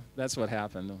so that's what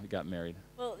happened. We got married.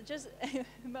 Well, just a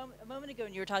moment ago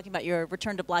when you were talking about your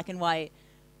return to black and white,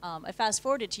 I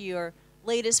fast-forwarded to your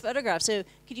latest photograph. So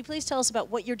could you please tell us about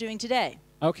what you're doing today?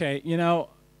 Okay,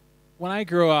 when I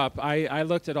grew up, I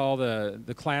looked at all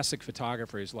the classic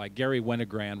photographers like Gary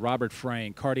Winogrand, Robert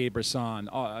Frank, Cartier-Bresson,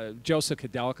 Joseph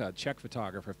Kudelka, Czech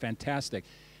photographer, fantastic.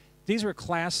 These were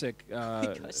classic.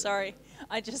 Sorry,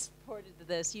 I just forwarded to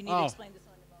this. You need to explain this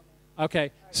one in a moment.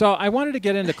 Okay, so I wanted to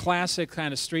get into classic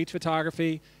kind of street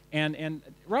photography, and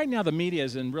right now the media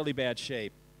is in really bad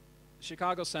shape.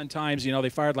 Chicago Sun-Times, they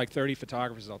fired like 30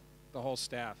 photographers, the whole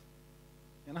staff.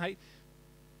 And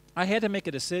I had to make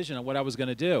a decision on what I was going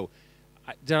to do.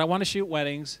 Did I want to shoot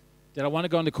weddings? Did I want to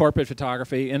go into corporate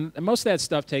photography? And most of that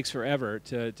stuff takes forever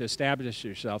to establish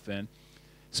yourself in.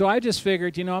 So I just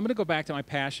figured, I'm going to go back to my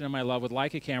passion and my love with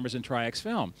Leica cameras and Tri-X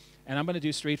film. And I'm going to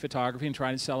do street photography and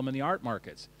try and sell them in the art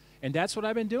markets. And that's what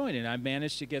I've been doing. And I've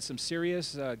managed to get some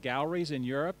serious galleries in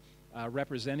Europe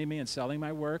representing me and selling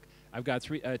my work. I've got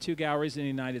 2 galleries in the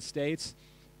United States.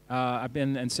 I've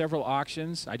been in several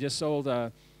auctions. I just sold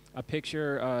a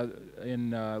picture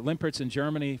in Limpertz in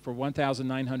Germany for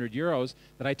 1,900 euros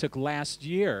that I took last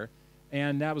year,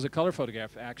 and that was a color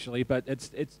photograph actually. But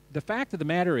it's the fact of the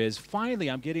matter is, finally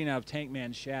I'm getting out of Tank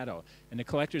Man's shadow, and the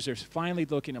collectors are finally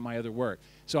looking at my other work.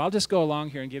 So I'll just go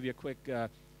along here and give you a quick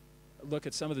look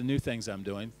at some of the new things I'm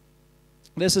doing.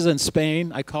 This is in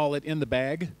Spain. I call it In the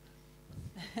Bag.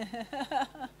 Okay,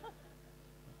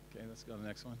 let's go to the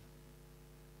next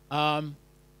one.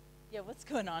 Yeah, what's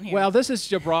going on here? Well, this is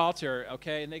Gibraltar,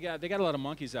 okay, and they got a lot of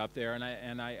monkeys out there,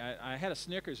 and I had a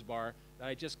Snickers bar that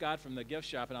I just got from the gift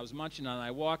shop, and I was munching on it.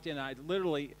 I walked in, and I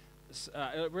literally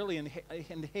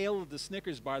inhaled the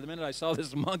Snickers bar the minute I saw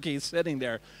this monkey sitting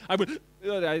there. I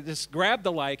just grabbed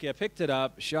the Leica, picked it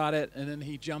up, shot it, and then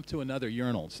he jumped to another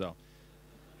urinal. So,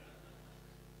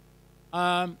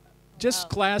 just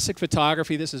classic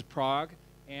photography. This is Prague,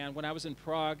 and when I was in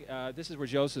Prague, this is where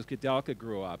Joseph Kudelka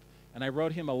grew up. And I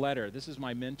wrote him a letter. This is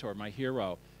my mentor, my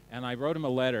hero. And I wrote him a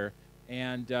letter,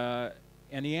 and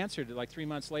he answered it like 3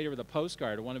 months later with a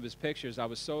postcard of one of his pictures. I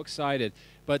was so excited.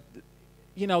 But,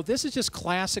 this is just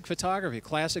classic photography,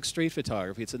 classic street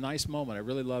photography. It's a nice moment. I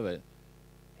really love it.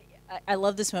 I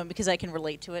love this moment because I can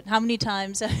relate to it. How many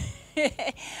times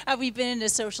have we been in a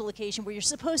social occasion where you're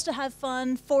supposed to have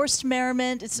fun, forced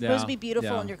merriment, it's supposed to be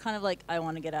beautiful, and you're kind of like, I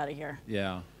want to get out of here.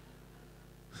 Yeah.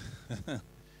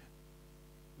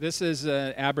 This is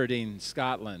Aberdeen,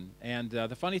 Scotland, and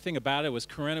the funny thing about it was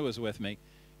Corinna was with me,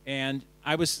 and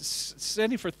I was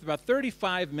sitting for about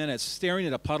 35 minutes staring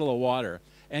at a puddle of water,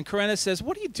 and Corinna says,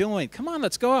 what are you doing? Come on,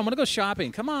 let's go. I want to go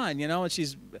shopping. Come on, and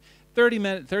she's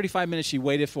 35 minutes she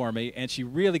waited for me, and she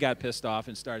really got pissed off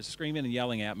and started screaming and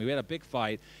yelling at me. We had a big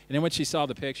fight, and then when she saw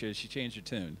the pictures, she changed her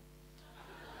tune.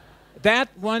 That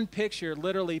one picture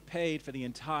literally paid for the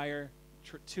entire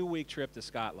 2-week trip to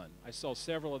Scotland. I sold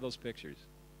several of those pictures.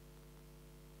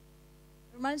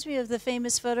 Reminds me of the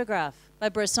famous photograph by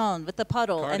Bresson with the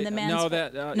puddle and the man's... No,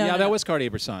 that was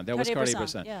Cartier-Bresson. That was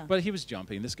Cartier-Bresson. Yeah. But he was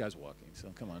jumping. This guy's walking, so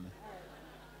come on.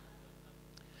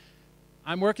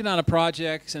 I'm working on a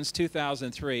project since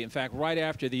 2003. In fact, right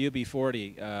after the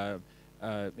UB40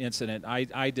 incident,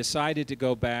 I decided to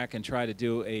go back and try to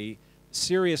do a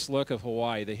serious look of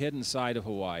Hawaii, the hidden side of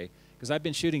Hawaii, because I've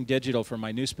been shooting digital for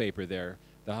my newspaper there,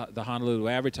 the Honolulu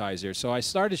Advertiser. So I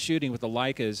started shooting with the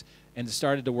Leicas and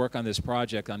started to work on this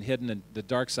project on hidden the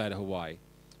dark side of Hawaii.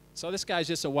 So this guy's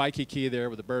just a Waikiki there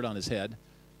with a bird on his head.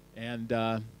 And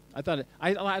I thought,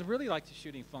 I'd really like to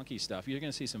shooting funky stuff. You're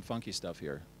going to see some funky stuff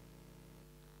here.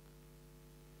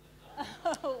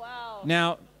 Oh, wow.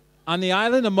 Now, on the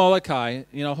island of Molokai,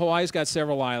 you know, Hawaii's got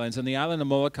several islands. On the island of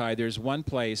Molokai, there's one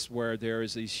place where there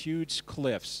is these huge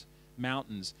cliffs,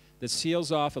 mountains, that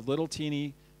seals off a little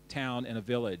teeny town and a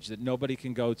village that nobody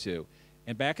can go to.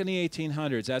 And back in the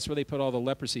 1800s, that's where they put all the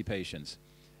leprosy patients.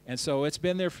 And so it's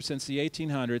been there since the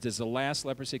 1800s. It's the last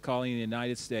leprosy colony in the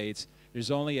United States.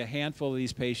 There's only a handful of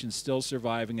these patients still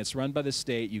surviving. It's run by the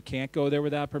state. You can't go there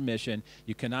without permission.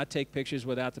 You cannot take pictures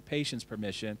without the patient's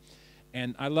permission.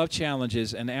 And I love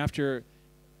challenges. And after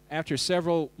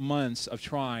several months of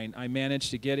trying, I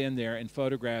managed to get in there and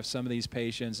photograph some of these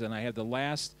patients. And I have the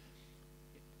last,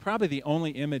 probably the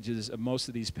only images of most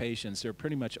of these patients. They're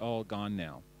pretty much all gone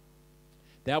now.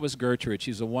 That was Gertrude.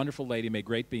 She's a wonderful lady, made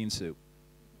great bean soup.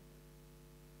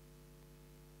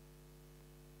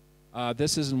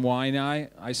 This is in Waianae.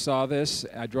 I saw this.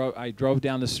 I drove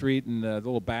down the street in the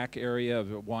little back area of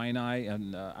Waianae,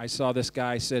 and I saw this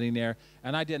guy sitting there,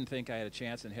 and I didn't think I had a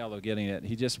chance in hell of getting it.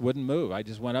 He just wouldn't move. I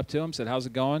just went up to him, said, "How's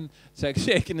it going?" Like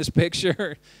shaking his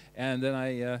picture, and then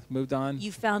I moved on.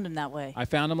 You found him that way. I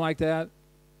found him like that.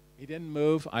 He didn't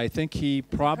move. I think he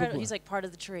probably... He's like part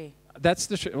of the tree. That's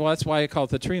the well. That's why I call it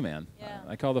the tree man. Yeah.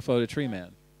 I call the photo tree man.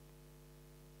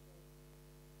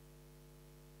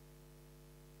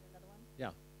 Another one?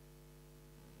 Yeah.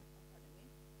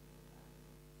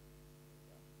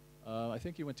 I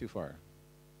think you went too far.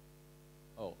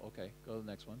 Oh, okay. Go to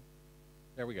the next one.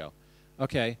 There we go.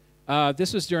 Okay.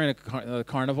 This was during a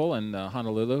carnival in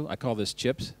Honolulu. I call this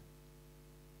Chips.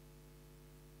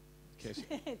 Okay. Sorry,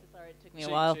 it took me a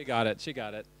while. She got it. She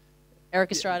got it.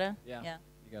 Eric Estrada? Yeah. Yeah.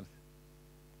 You got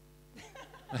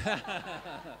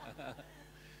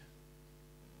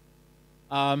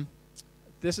it.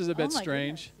 This is a bit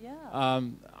strange. Goodness. Yeah.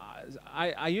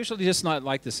 I usually just not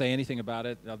like to say anything about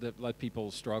it. I'll let people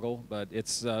struggle, but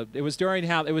it was during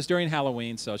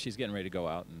Halloween, so she's getting ready to go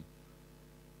out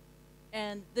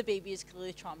And the baby is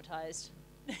clearly traumatized.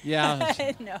 Yeah.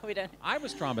 No, we don't. I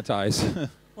was traumatized.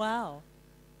 Wow.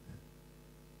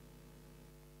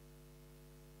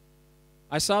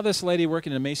 I saw this lady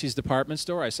working in a Macy's department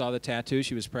store. I saw the tattoo.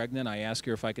 She was pregnant. I asked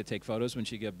her if I could take photos when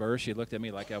she gave birth. She looked at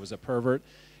me like I was a pervert.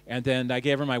 And then I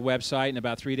gave her my website, and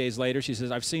about 3 days later, she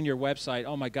says, "I've seen your website.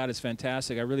 Oh, my God, it's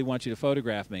fantastic. I really want you to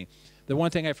photograph me." The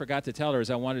one thing I forgot to tell her is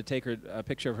I wanted to take her a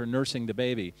picture of her nursing the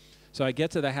baby. So I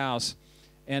get to the house,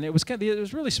 and it was a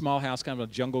really small house, kind of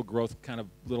a jungle growth kind of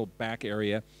little back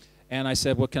area. And I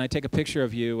said, "Well, can I take a picture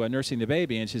of you nursing the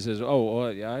baby?" And she says, "Oh,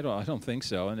 well, yeah, I don't think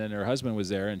so." And then her husband was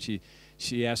there, and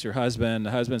she asked her husband.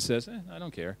 The husband says, "I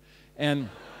don't care." And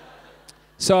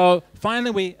so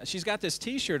finally, she's got this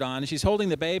T-shirt on, and she's holding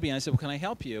the baby. And I said, "Well, can I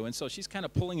help you?" And so she's kind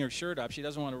of pulling her shirt up. She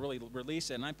doesn't want to really release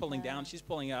it. And I'm pulling down. She's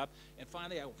pulling up. And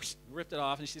finally, I ripped it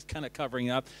off, and she's kind of covering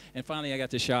up. And finally, I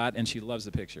got the shot, and she loves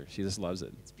the picture. She just loves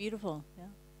it. It's beautiful. Yeah.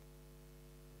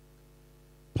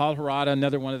 Paul Harada,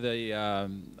 another one of the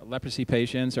leprosy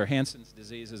patients, or Hansen's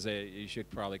disease, as you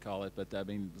should probably call it. But, I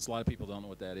mean, a lot of people don't know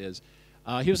what that is.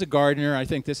 He was a gardener. I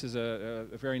think this is a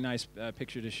very nice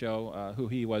picture to show who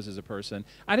he was as a person.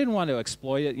 I didn't want to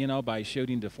exploit it, you know, by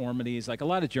shooting deformities. Like a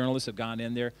lot of journalists have gone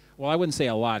in there. Well, I wouldn't say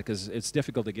a lot because it's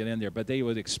difficult to get in there, but they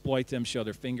would exploit them, show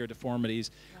their finger deformities.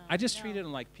 I just treated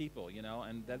them like people, you know,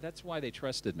 and that's why they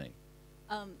trusted me.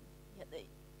 Yeah,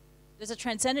 there's a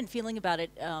transcendent feeling about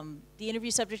it. The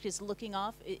interview subject is looking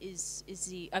off.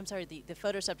 The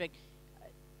photo subject,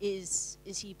 is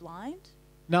he blind?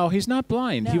 No, he's not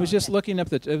blind. No, he was just okay. looking up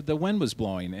the wind was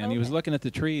blowing, and he was Okay. looking at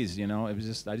the trees. You know, it was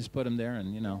just I just put him there,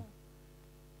 and you know.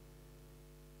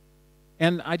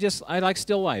 And I like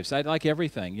still lifes. I like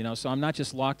everything, you know. So I'm not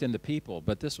just locked into people.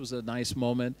 But this was a nice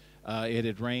moment. It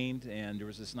had rained, and there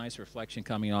was this nice reflection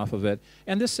coming off of it.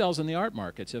 And this sells in the art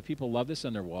market, so people love this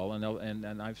on their wall.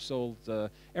 And I've sold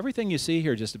everything you see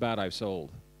here. Just about I've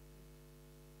sold.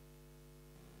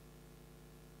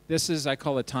 This is, I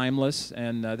call it timeless,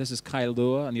 and this is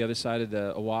Kailua on the other side of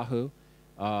the Oahu.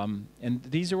 And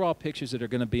these are all pictures that are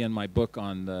going to be in my book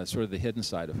on sort of the hidden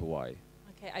side of Hawaii.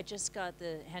 Okay, I just got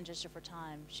the hand gesture for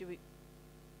time. Should we?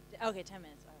 Okay, 10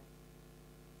 minutes.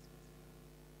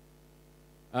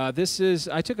 All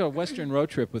right. I took a Western road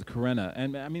trip with Corinna,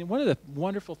 and I mean, one of the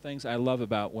wonderful things I love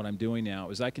about what I'm doing now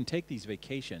is I can take these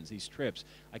vacations, these trips,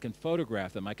 I can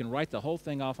photograph them, I can write the whole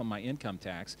thing off on my income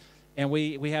tax, and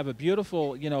we have a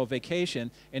beautiful,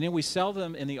 vacation, and then we sell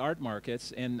them in the art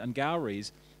markets and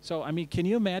galleries. So, I mean, can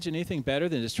you imagine anything better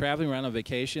than just traveling around on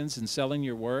vacations and selling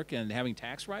your work and having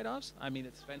tax write-offs? I mean,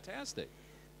 it's fantastic.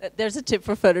 There's a tip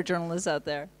for photojournalists out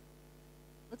there.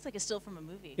 Looks like it's still from a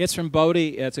movie. It's from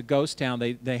Bodie. It's a ghost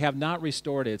town. They have not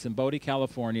restored it. It's in Bodie,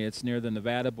 California. It's near the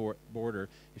Nevada border.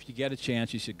 If you get a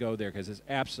chance, you should go there because it's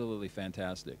absolutely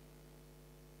fantastic.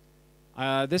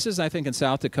 This is, I think, in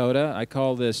South Dakota. I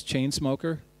call this Chain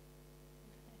Smoker.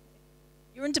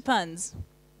 You're into puns.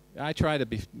 I try to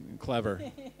be clever.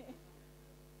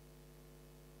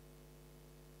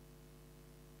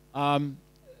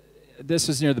 This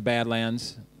is near the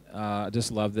Badlands. I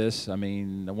just love this. I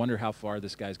mean, I wonder how far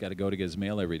this guy's got to go to get his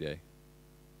mail every day.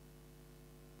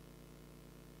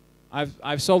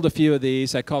 I've sold a few of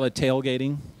these. I call it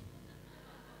tailgating.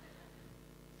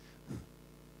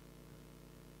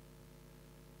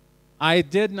 I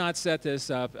did not set this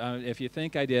up. If you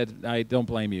think I did, I don't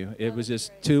blame you. It was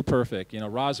just too perfect.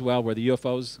 Roswell, where the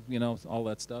UFOs, all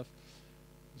that stuff.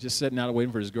 Just sitting out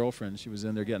waiting for his girlfriend. She was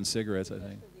in there getting cigarettes, I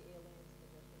think.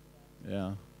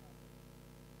 Yeah.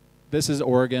 This is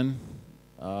Oregon.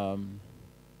 We're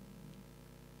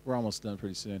almost done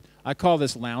pretty soon. I call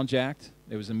this Lounge Act.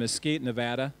 It was in Mesquite,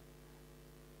 Nevada.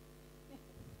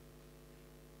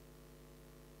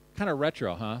 Kind of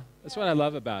retro, huh? That's what I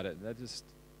love about it. That just...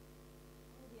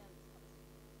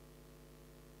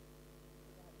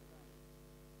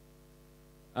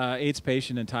 AIDS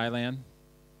patient in Thailand.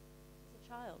 It's a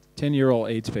child. 10-year-old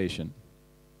AIDS patient.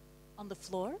 On the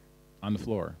floor? On the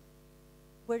floor.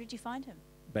 Where did you find him?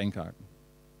 Bangkok.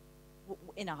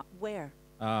 Where?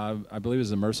 I believe it was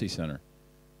the Mercy Center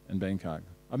in Bangkok.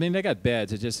 I mean, they got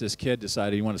beds. It's just this kid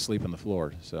decided he wanted to sleep on the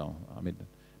floor. So, I mean,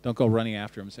 don't go running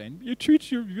after him saying,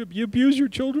 you abuse your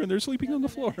children. They're sleeping on the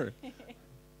floor.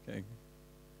 Okay.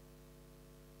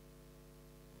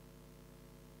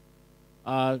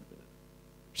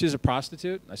 She's a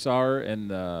prostitute. I saw her in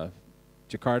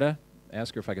Jakarta.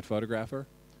 Asked her if I could photograph her.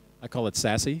 I call it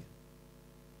sassy.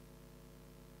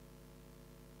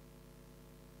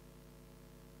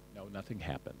 No, nothing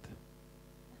happened.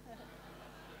 I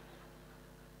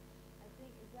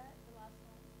think, is that the last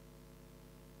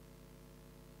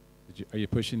one? Are you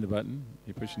pushing the button?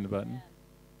 You pushing the button? Yeah.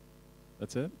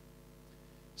 That's it?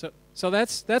 So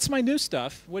that's my new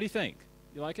stuff. What do you think?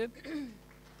 You like it? There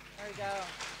we go.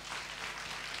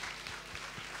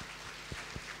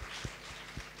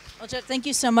 Well, Jeff, thank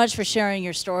you so much for sharing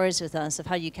your stories with us of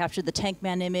how you captured the tank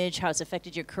man image, how it's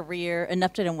affected your career, an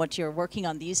update on what you're working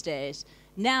on these days.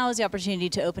 Now is the opportunity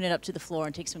to open it up to the floor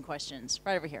and take some questions.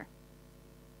 Right over here.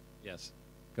 Yes.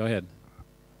 Go ahead.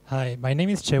 Hi, my name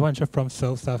is Jae-won from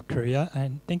Seoul, South Korea,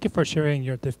 and thank you for sharing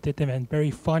your distinctive and very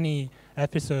funny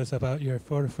episodes about your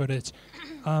photo footage.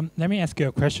 Let me ask you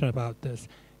a question about this.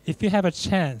 If you have a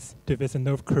chance to visit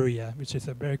North Korea, which is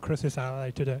a very closest ally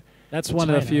to the That's one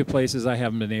China. of the few places I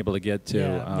haven't been able to get to.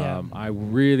 Yeah. I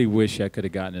really wish I could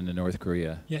have gotten into North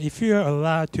Korea. Yeah, if you are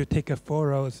allowed to take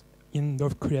photos in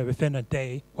North Korea within a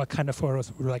day, what kind of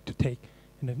photos would you like to take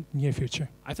in the near future?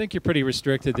 I think you're pretty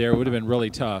restricted there. It would have been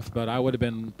really tough, but I would have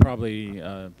been probably...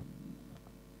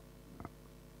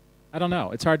 I don't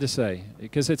know. It's hard to say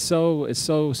because it's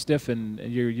so stiff and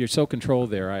you're so controlled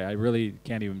there. I really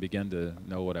can't even begin to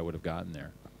know what I would have gotten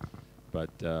there. But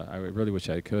I really wish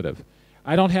I could have.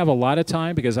 I don't have a lot of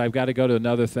time because I've got to go to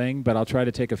another thing, but I'll try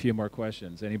to take a few more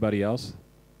questions. Anybody else?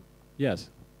 Yes.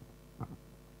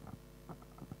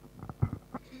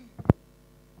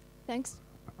 Thanks.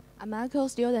 I'm a medical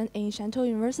student in Shantou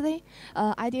University.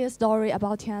 I did a story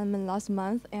about Tiananmen last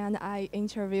month, and I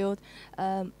interviewed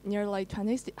nearly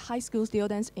 20 high school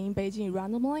students in Beijing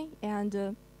randomly,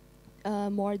 and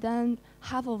more than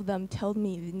half of them told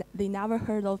me they never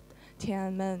heard of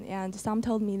Tiananmen, and some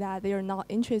told me that they are not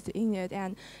interested in it,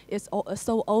 and it's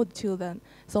so old to them.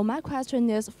 So my question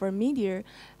is, for media,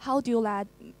 how do you let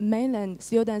mainland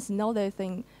students know their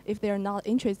thing if they're not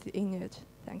interested in it?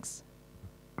 Thanks.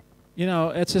 You know,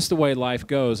 it's just the way life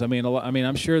goes. I mean,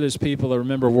 I'm sure there's people that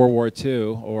remember World War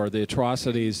II or the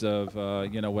atrocities of,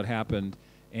 what happened,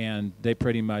 and they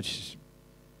pretty much,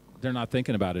 they're not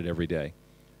thinking about it every day.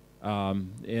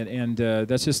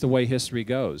 That's just the way history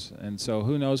goes. And so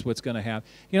who knows what's going to happen.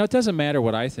 You know, it doesn't matter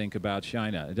what I think about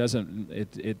China. It doesn't,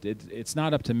 it's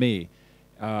not up to me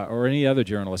or any other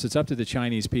journalist. It's up to the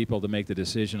Chinese people to make the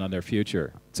decision on their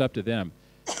future. It's up to them.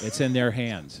 It's in their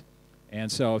hands. And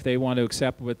so if they want to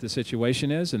accept what the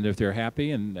situation is, and if they're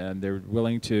happy and they're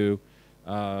willing to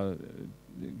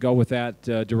go with that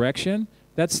direction,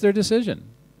 that's their decision.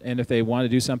 And if they want to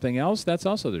do something else, that's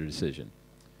also their decision.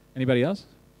 Anybody else?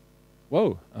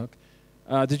 Whoa.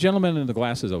 Okay. The gentleman in the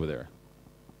glasses over there.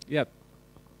 Yep.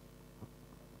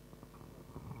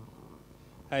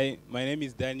 Hi, my name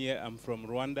is Daniel. I'm from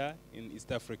Rwanda in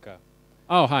East Africa.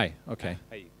 Oh, hi. Okay.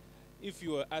 Hi. If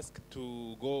you were asked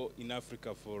to go in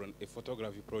Africa for a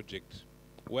photography project,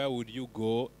 where would you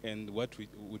go and what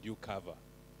would you cover?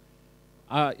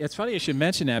 It's funny you should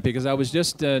mention that because I was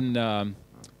just in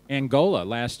Angola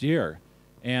last year,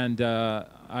 and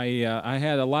I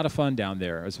had a lot of fun down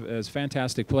there. It was a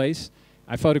fantastic place.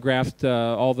 I photographed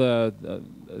all the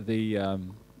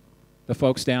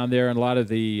folks down there and a lot of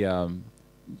the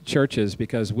churches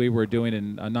because we were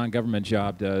doing a non-government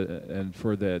job and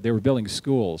they were building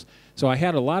schools. So I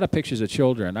had a lot of pictures of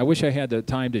children. I wish I had the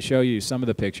time to show you some of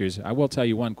the pictures. I will tell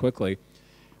you one quickly.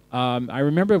 I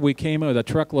remember we came in with a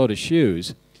truckload of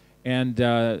shoes, and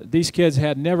these kids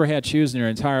had never had shoes in their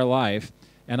entire life.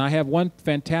 And I have one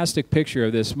fantastic picture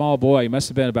of this small boy. He must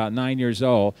have been about 9 years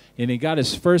old, and he got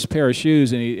his first pair of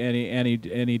shoes, and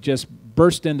he just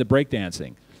burst into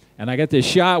breakdancing. And I got this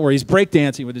shot where he's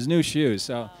breakdancing with his new shoes.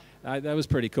 So that was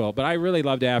pretty cool. But I really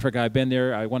loved Africa. I've been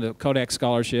there. I won a Kodak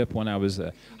scholarship when I was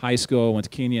high school. Went to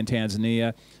Kenya and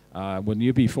Tanzania. When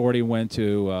UB40 went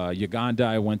to Uganda,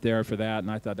 I went there for that,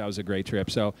 and I thought that was a great trip.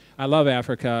 So I love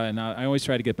Africa, and I always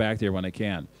try to get back there when I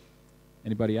can.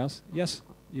 Anybody else? Yes,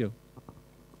 you.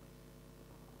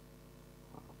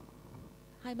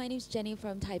 Hi, my name is Jenny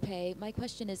from Taipei. My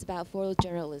question is about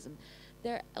photojournalism.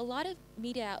 There are a lot of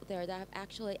media out there that have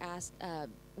actually asked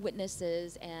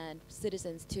witnesses and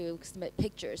citizens to submit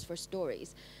pictures for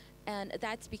stories. And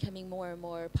that's becoming more and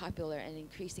more popular and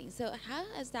increasing. So how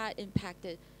has that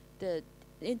impacted the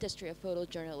industry of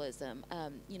photojournalism?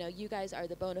 You know, you guys are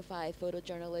the bona fide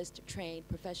photojournalist trained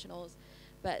professionals,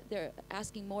 but they're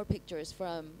asking more pictures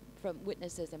from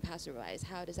witnesses and passerbys.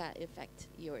 How does that affect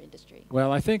your industry?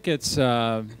 Well, I think it's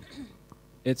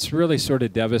really sort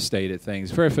of devastated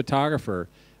things. For a photographer,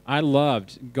 I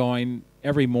loved going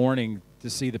every morning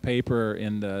to see the paper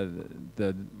in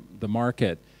the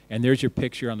market, and there's your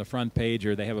picture on the front page,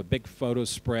 or they have a big photo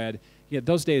spread. Yeah,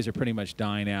 those days are pretty much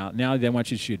dying out. Now they want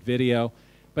you to shoot video.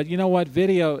 But you know what?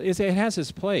 Video, it has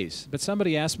its place. But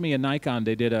somebody asked me in Nikon,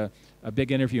 they did a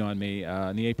big interview on me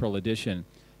in the April edition,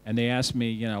 and they asked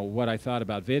me, you know, what I thought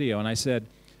about video. And I said,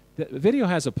 video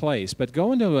has a place, but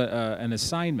going to an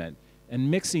assignment and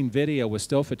mixing video with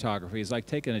still photography is like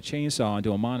taking a chainsaw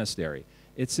into a monastery.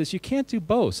 It's just, you can't do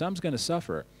both. Someone's going to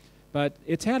suffer. But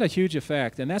it's had a huge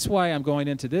effect, and that's why I'm going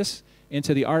into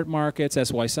the art markets.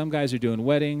 That's why some guys are doing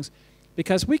weddings,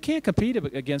 because we can't compete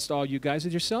against all you guys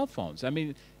with your cell phones. I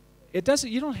mean,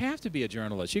 you don't have to be a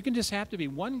journalist. You can just have to be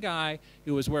one guy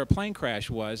who was where a plane crash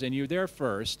was, and you're there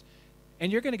first,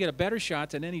 and you're going to get a better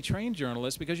shot than any trained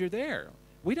journalist because you're there.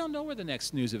 We don't know where the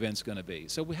next news event's going to be.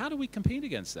 So how do we compete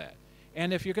against that?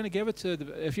 And if you're going to give it to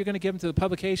them to the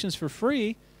publications for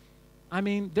free, I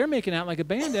mean, they're making out like a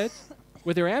bandit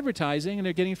with their advertising, and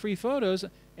they're getting free photos,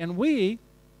 and we're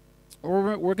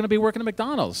going to be working at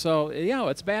McDonald's. So, yeah,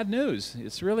 it's bad news.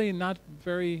 It's really not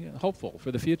very hopeful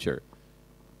for the future.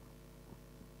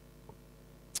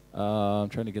 I'm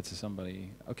trying to get to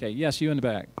somebody. Okay, yes, you in the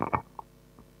back.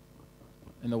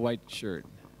 In the white shirt.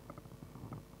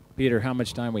 Peter, how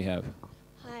much time we have?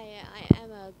 Hi, I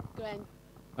am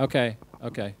Okay.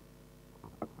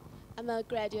 I'm a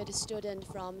graduate student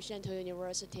from Shantou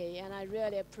University, and I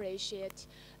really appreciate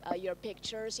your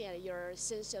pictures and your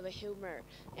sense of humor.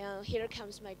 And here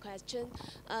comes my question.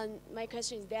 My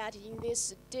question is that in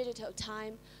this digital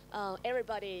time,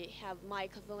 everybody have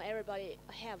microphone, everybody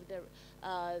have the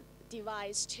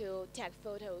device to take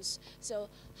photos. So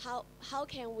how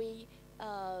can we,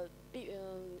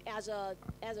 as a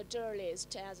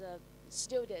journalist, as a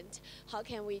student, how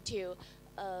can we to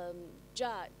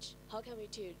judge? How can we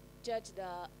to judge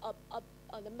the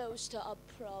most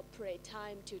appropriate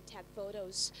time to take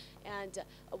photos, and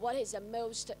what is the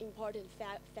most important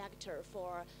factor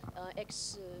for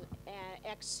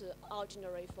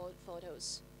extraordinary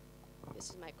photos?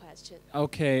 This is my question.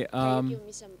 Okay. Can you give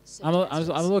me some I'm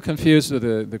a little confused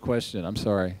with the question. I'm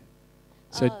sorry.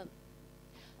 So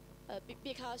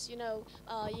because because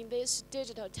in this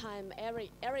digital time,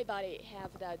 everybody have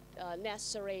the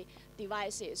necessary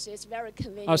devices. It's very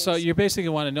convenient. Oh, so you basically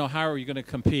want to know how are you going to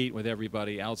compete with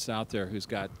everybody else out there who's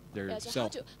got their how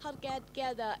to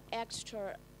get the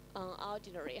extra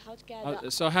ordinary, how to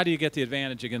get so how do you get the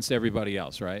advantage against everybody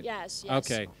else, right? Yes.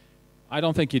 Okay. I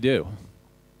don't think you do.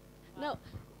 No.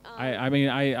 I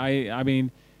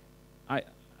mean,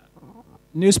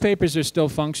 newspapers are still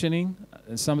functioning.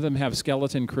 And some of them have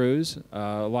skeleton crews.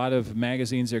 A lot of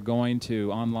magazines are going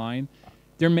to online.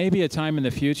 There may be a time in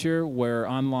the future where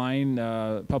online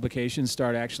publications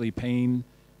start actually paying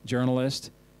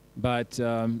journalists, but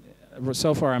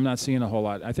so far I'm not seeing a whole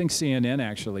lot. I think CNN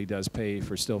actually does pay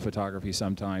for still photography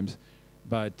sometimes,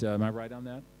 but am I right on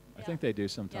that? Yeah. I think they do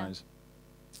sometimes.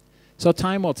 Yeah. So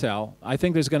time will tell. I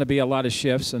think there's going to be a lot of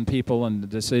shifts in people and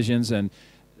decisions, and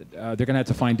they're going to have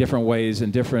to find different ways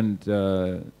and different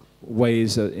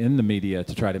ways in the media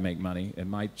to try to make money. It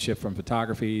might shift from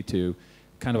photography to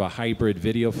kind of a hybrid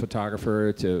video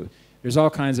photographer to, there's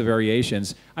all kinds of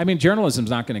variations. I mean,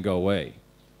 journalism's not going to go away.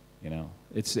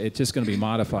 It's just going to be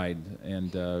modified,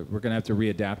 and we're going to have to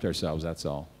readapt ourselves, that's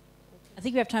all. I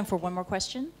think we have time for one more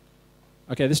question.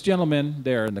 Okay, this gentleman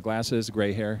there in the glasses,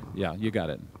 gray hair. Yeah, you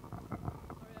got it. Sorry, I'm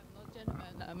not a gentleman,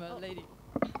 I'm a lady.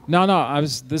 No,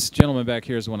 this gentleman back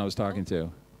here is the one I was talking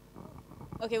to.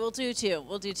 Okay, we'll do two.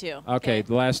 Okay,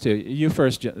 the last two. You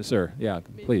first, sir. Yeah,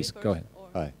 please, go ahead.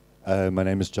 Hi, my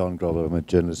name is John Grover. I'm a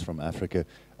journalist from Africa.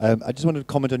 I just wanted to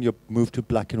comment on your move to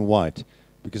black and white,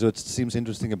 because what seems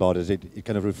interesting about it, it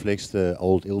kind of reflects the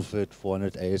old Ilford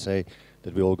 400 ASA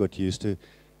that we all got used to.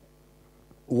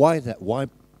 Why that? Why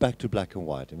back to black and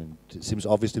white? I mean, it seems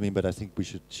obvious to me, but I think we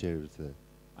should share with the...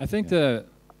 I think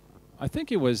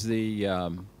it was the...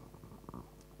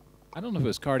 I don't know if it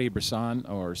was Cartier-Bresson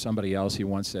or somebody else. He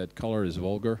once said, "Color is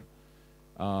vulgar,"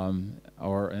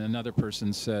 or another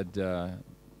person said,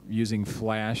 "Using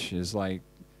flash is like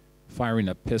firing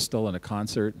a pistol in a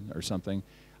concert," or something.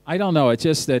 I don't know. It's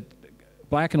just that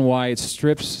black and white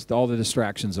strips all the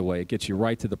distractions away. It gets you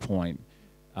right to the point.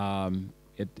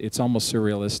 It's almost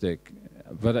surrealistic,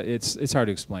 but it's hard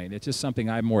to explain. It's just something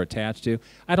I'm more attached to.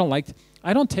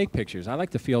 I don't take pictures. I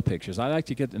like to feel pictures. I like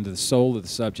to get into the soul of the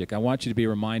subject. I want you to be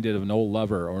reminded of an old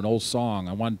lover or an old song.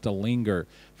 I want it to linger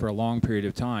for a long period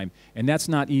of time, and that's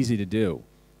not easy to do.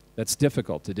 That's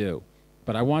difficult to do.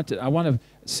 But I want a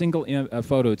single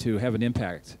photo to have an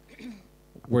impact,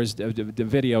 whereas the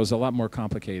video is a lot more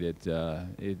complicated.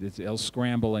 It'll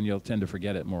scramble, and you'll tend to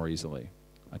forget it more easily.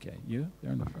 Okay, you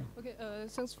there in the front. Okay,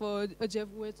 thanks for Jeff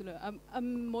Widener.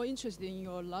 I'm more interested in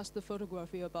your last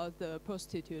photography about the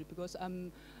prostitute, because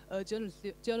I'm a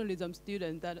journalism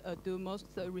student that do most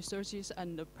of the researches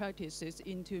and practices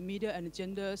into media and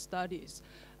gender studies.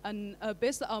 And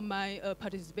based on my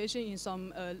participation in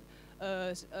some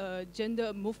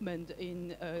gender movement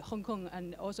in Hong Kong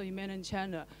and also in mainland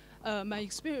China, my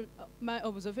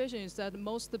observation is that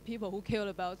most people who care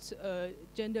about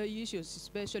gender issues,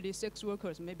 especially sex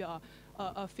workers, maybe are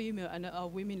female and are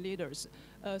women leaders.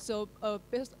 So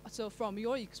from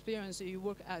your experience, you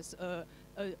work as a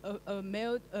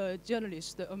male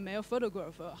journalist, a male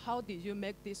photographer. How did you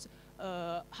make this?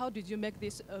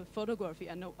 Photography?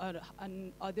 And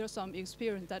are there some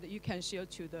experience that you can share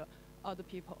to the other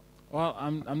people? Well,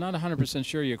 I'm not 100%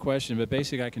 sure of your question, but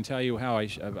basically I can tell you how I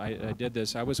did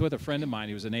this. I was with a friend of mine.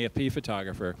 He was an AFP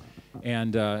photographer,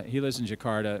 and he lives in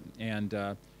Jakarta. And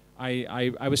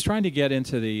I was trying to get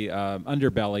into the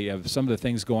underbelly of some of the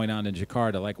things going on in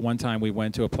Jakarta. Like one time we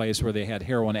went to a place where they had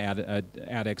heroin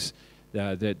addicts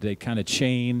that they kind of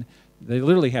chain. They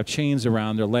literally have chains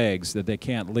around their legs that they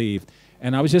can't leave.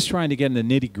 And I was just trying to get in the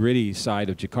nitty-gritty side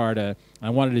of Jakarta. I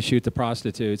wanted to shoot the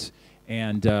prostitutes,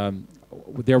 and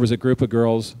there was a group of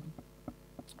girls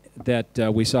that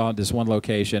we saw at this one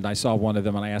location. I saw one of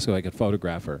them, and I asked if I could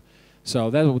photograph her.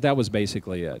 So that was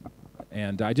basically it.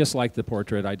 And I just liked the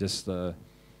portrait.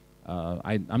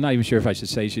 I'm not even sure if I should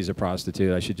say she's a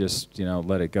prostitute. I should just,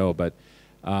 let it go. But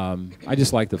I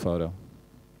just liked the photo.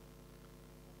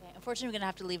 Okay, unfortunately, we're going to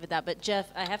have to leave it at that. But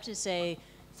Jeff, I have to say,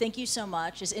 thank you so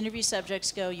much. As interview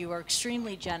subjects go, you are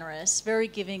extremely generous, very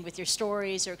giving with your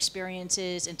stories, your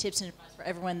experiences, and tips and advice for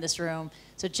everyone in this room.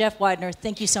 So Jeff Widener,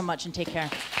 thank you so much, and take care.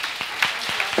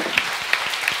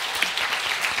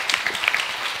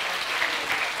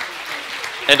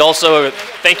 And also,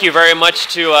 thank you very much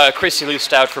to Kristie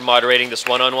LuStout for moderating this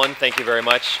one-on-one. Thank you very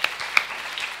much.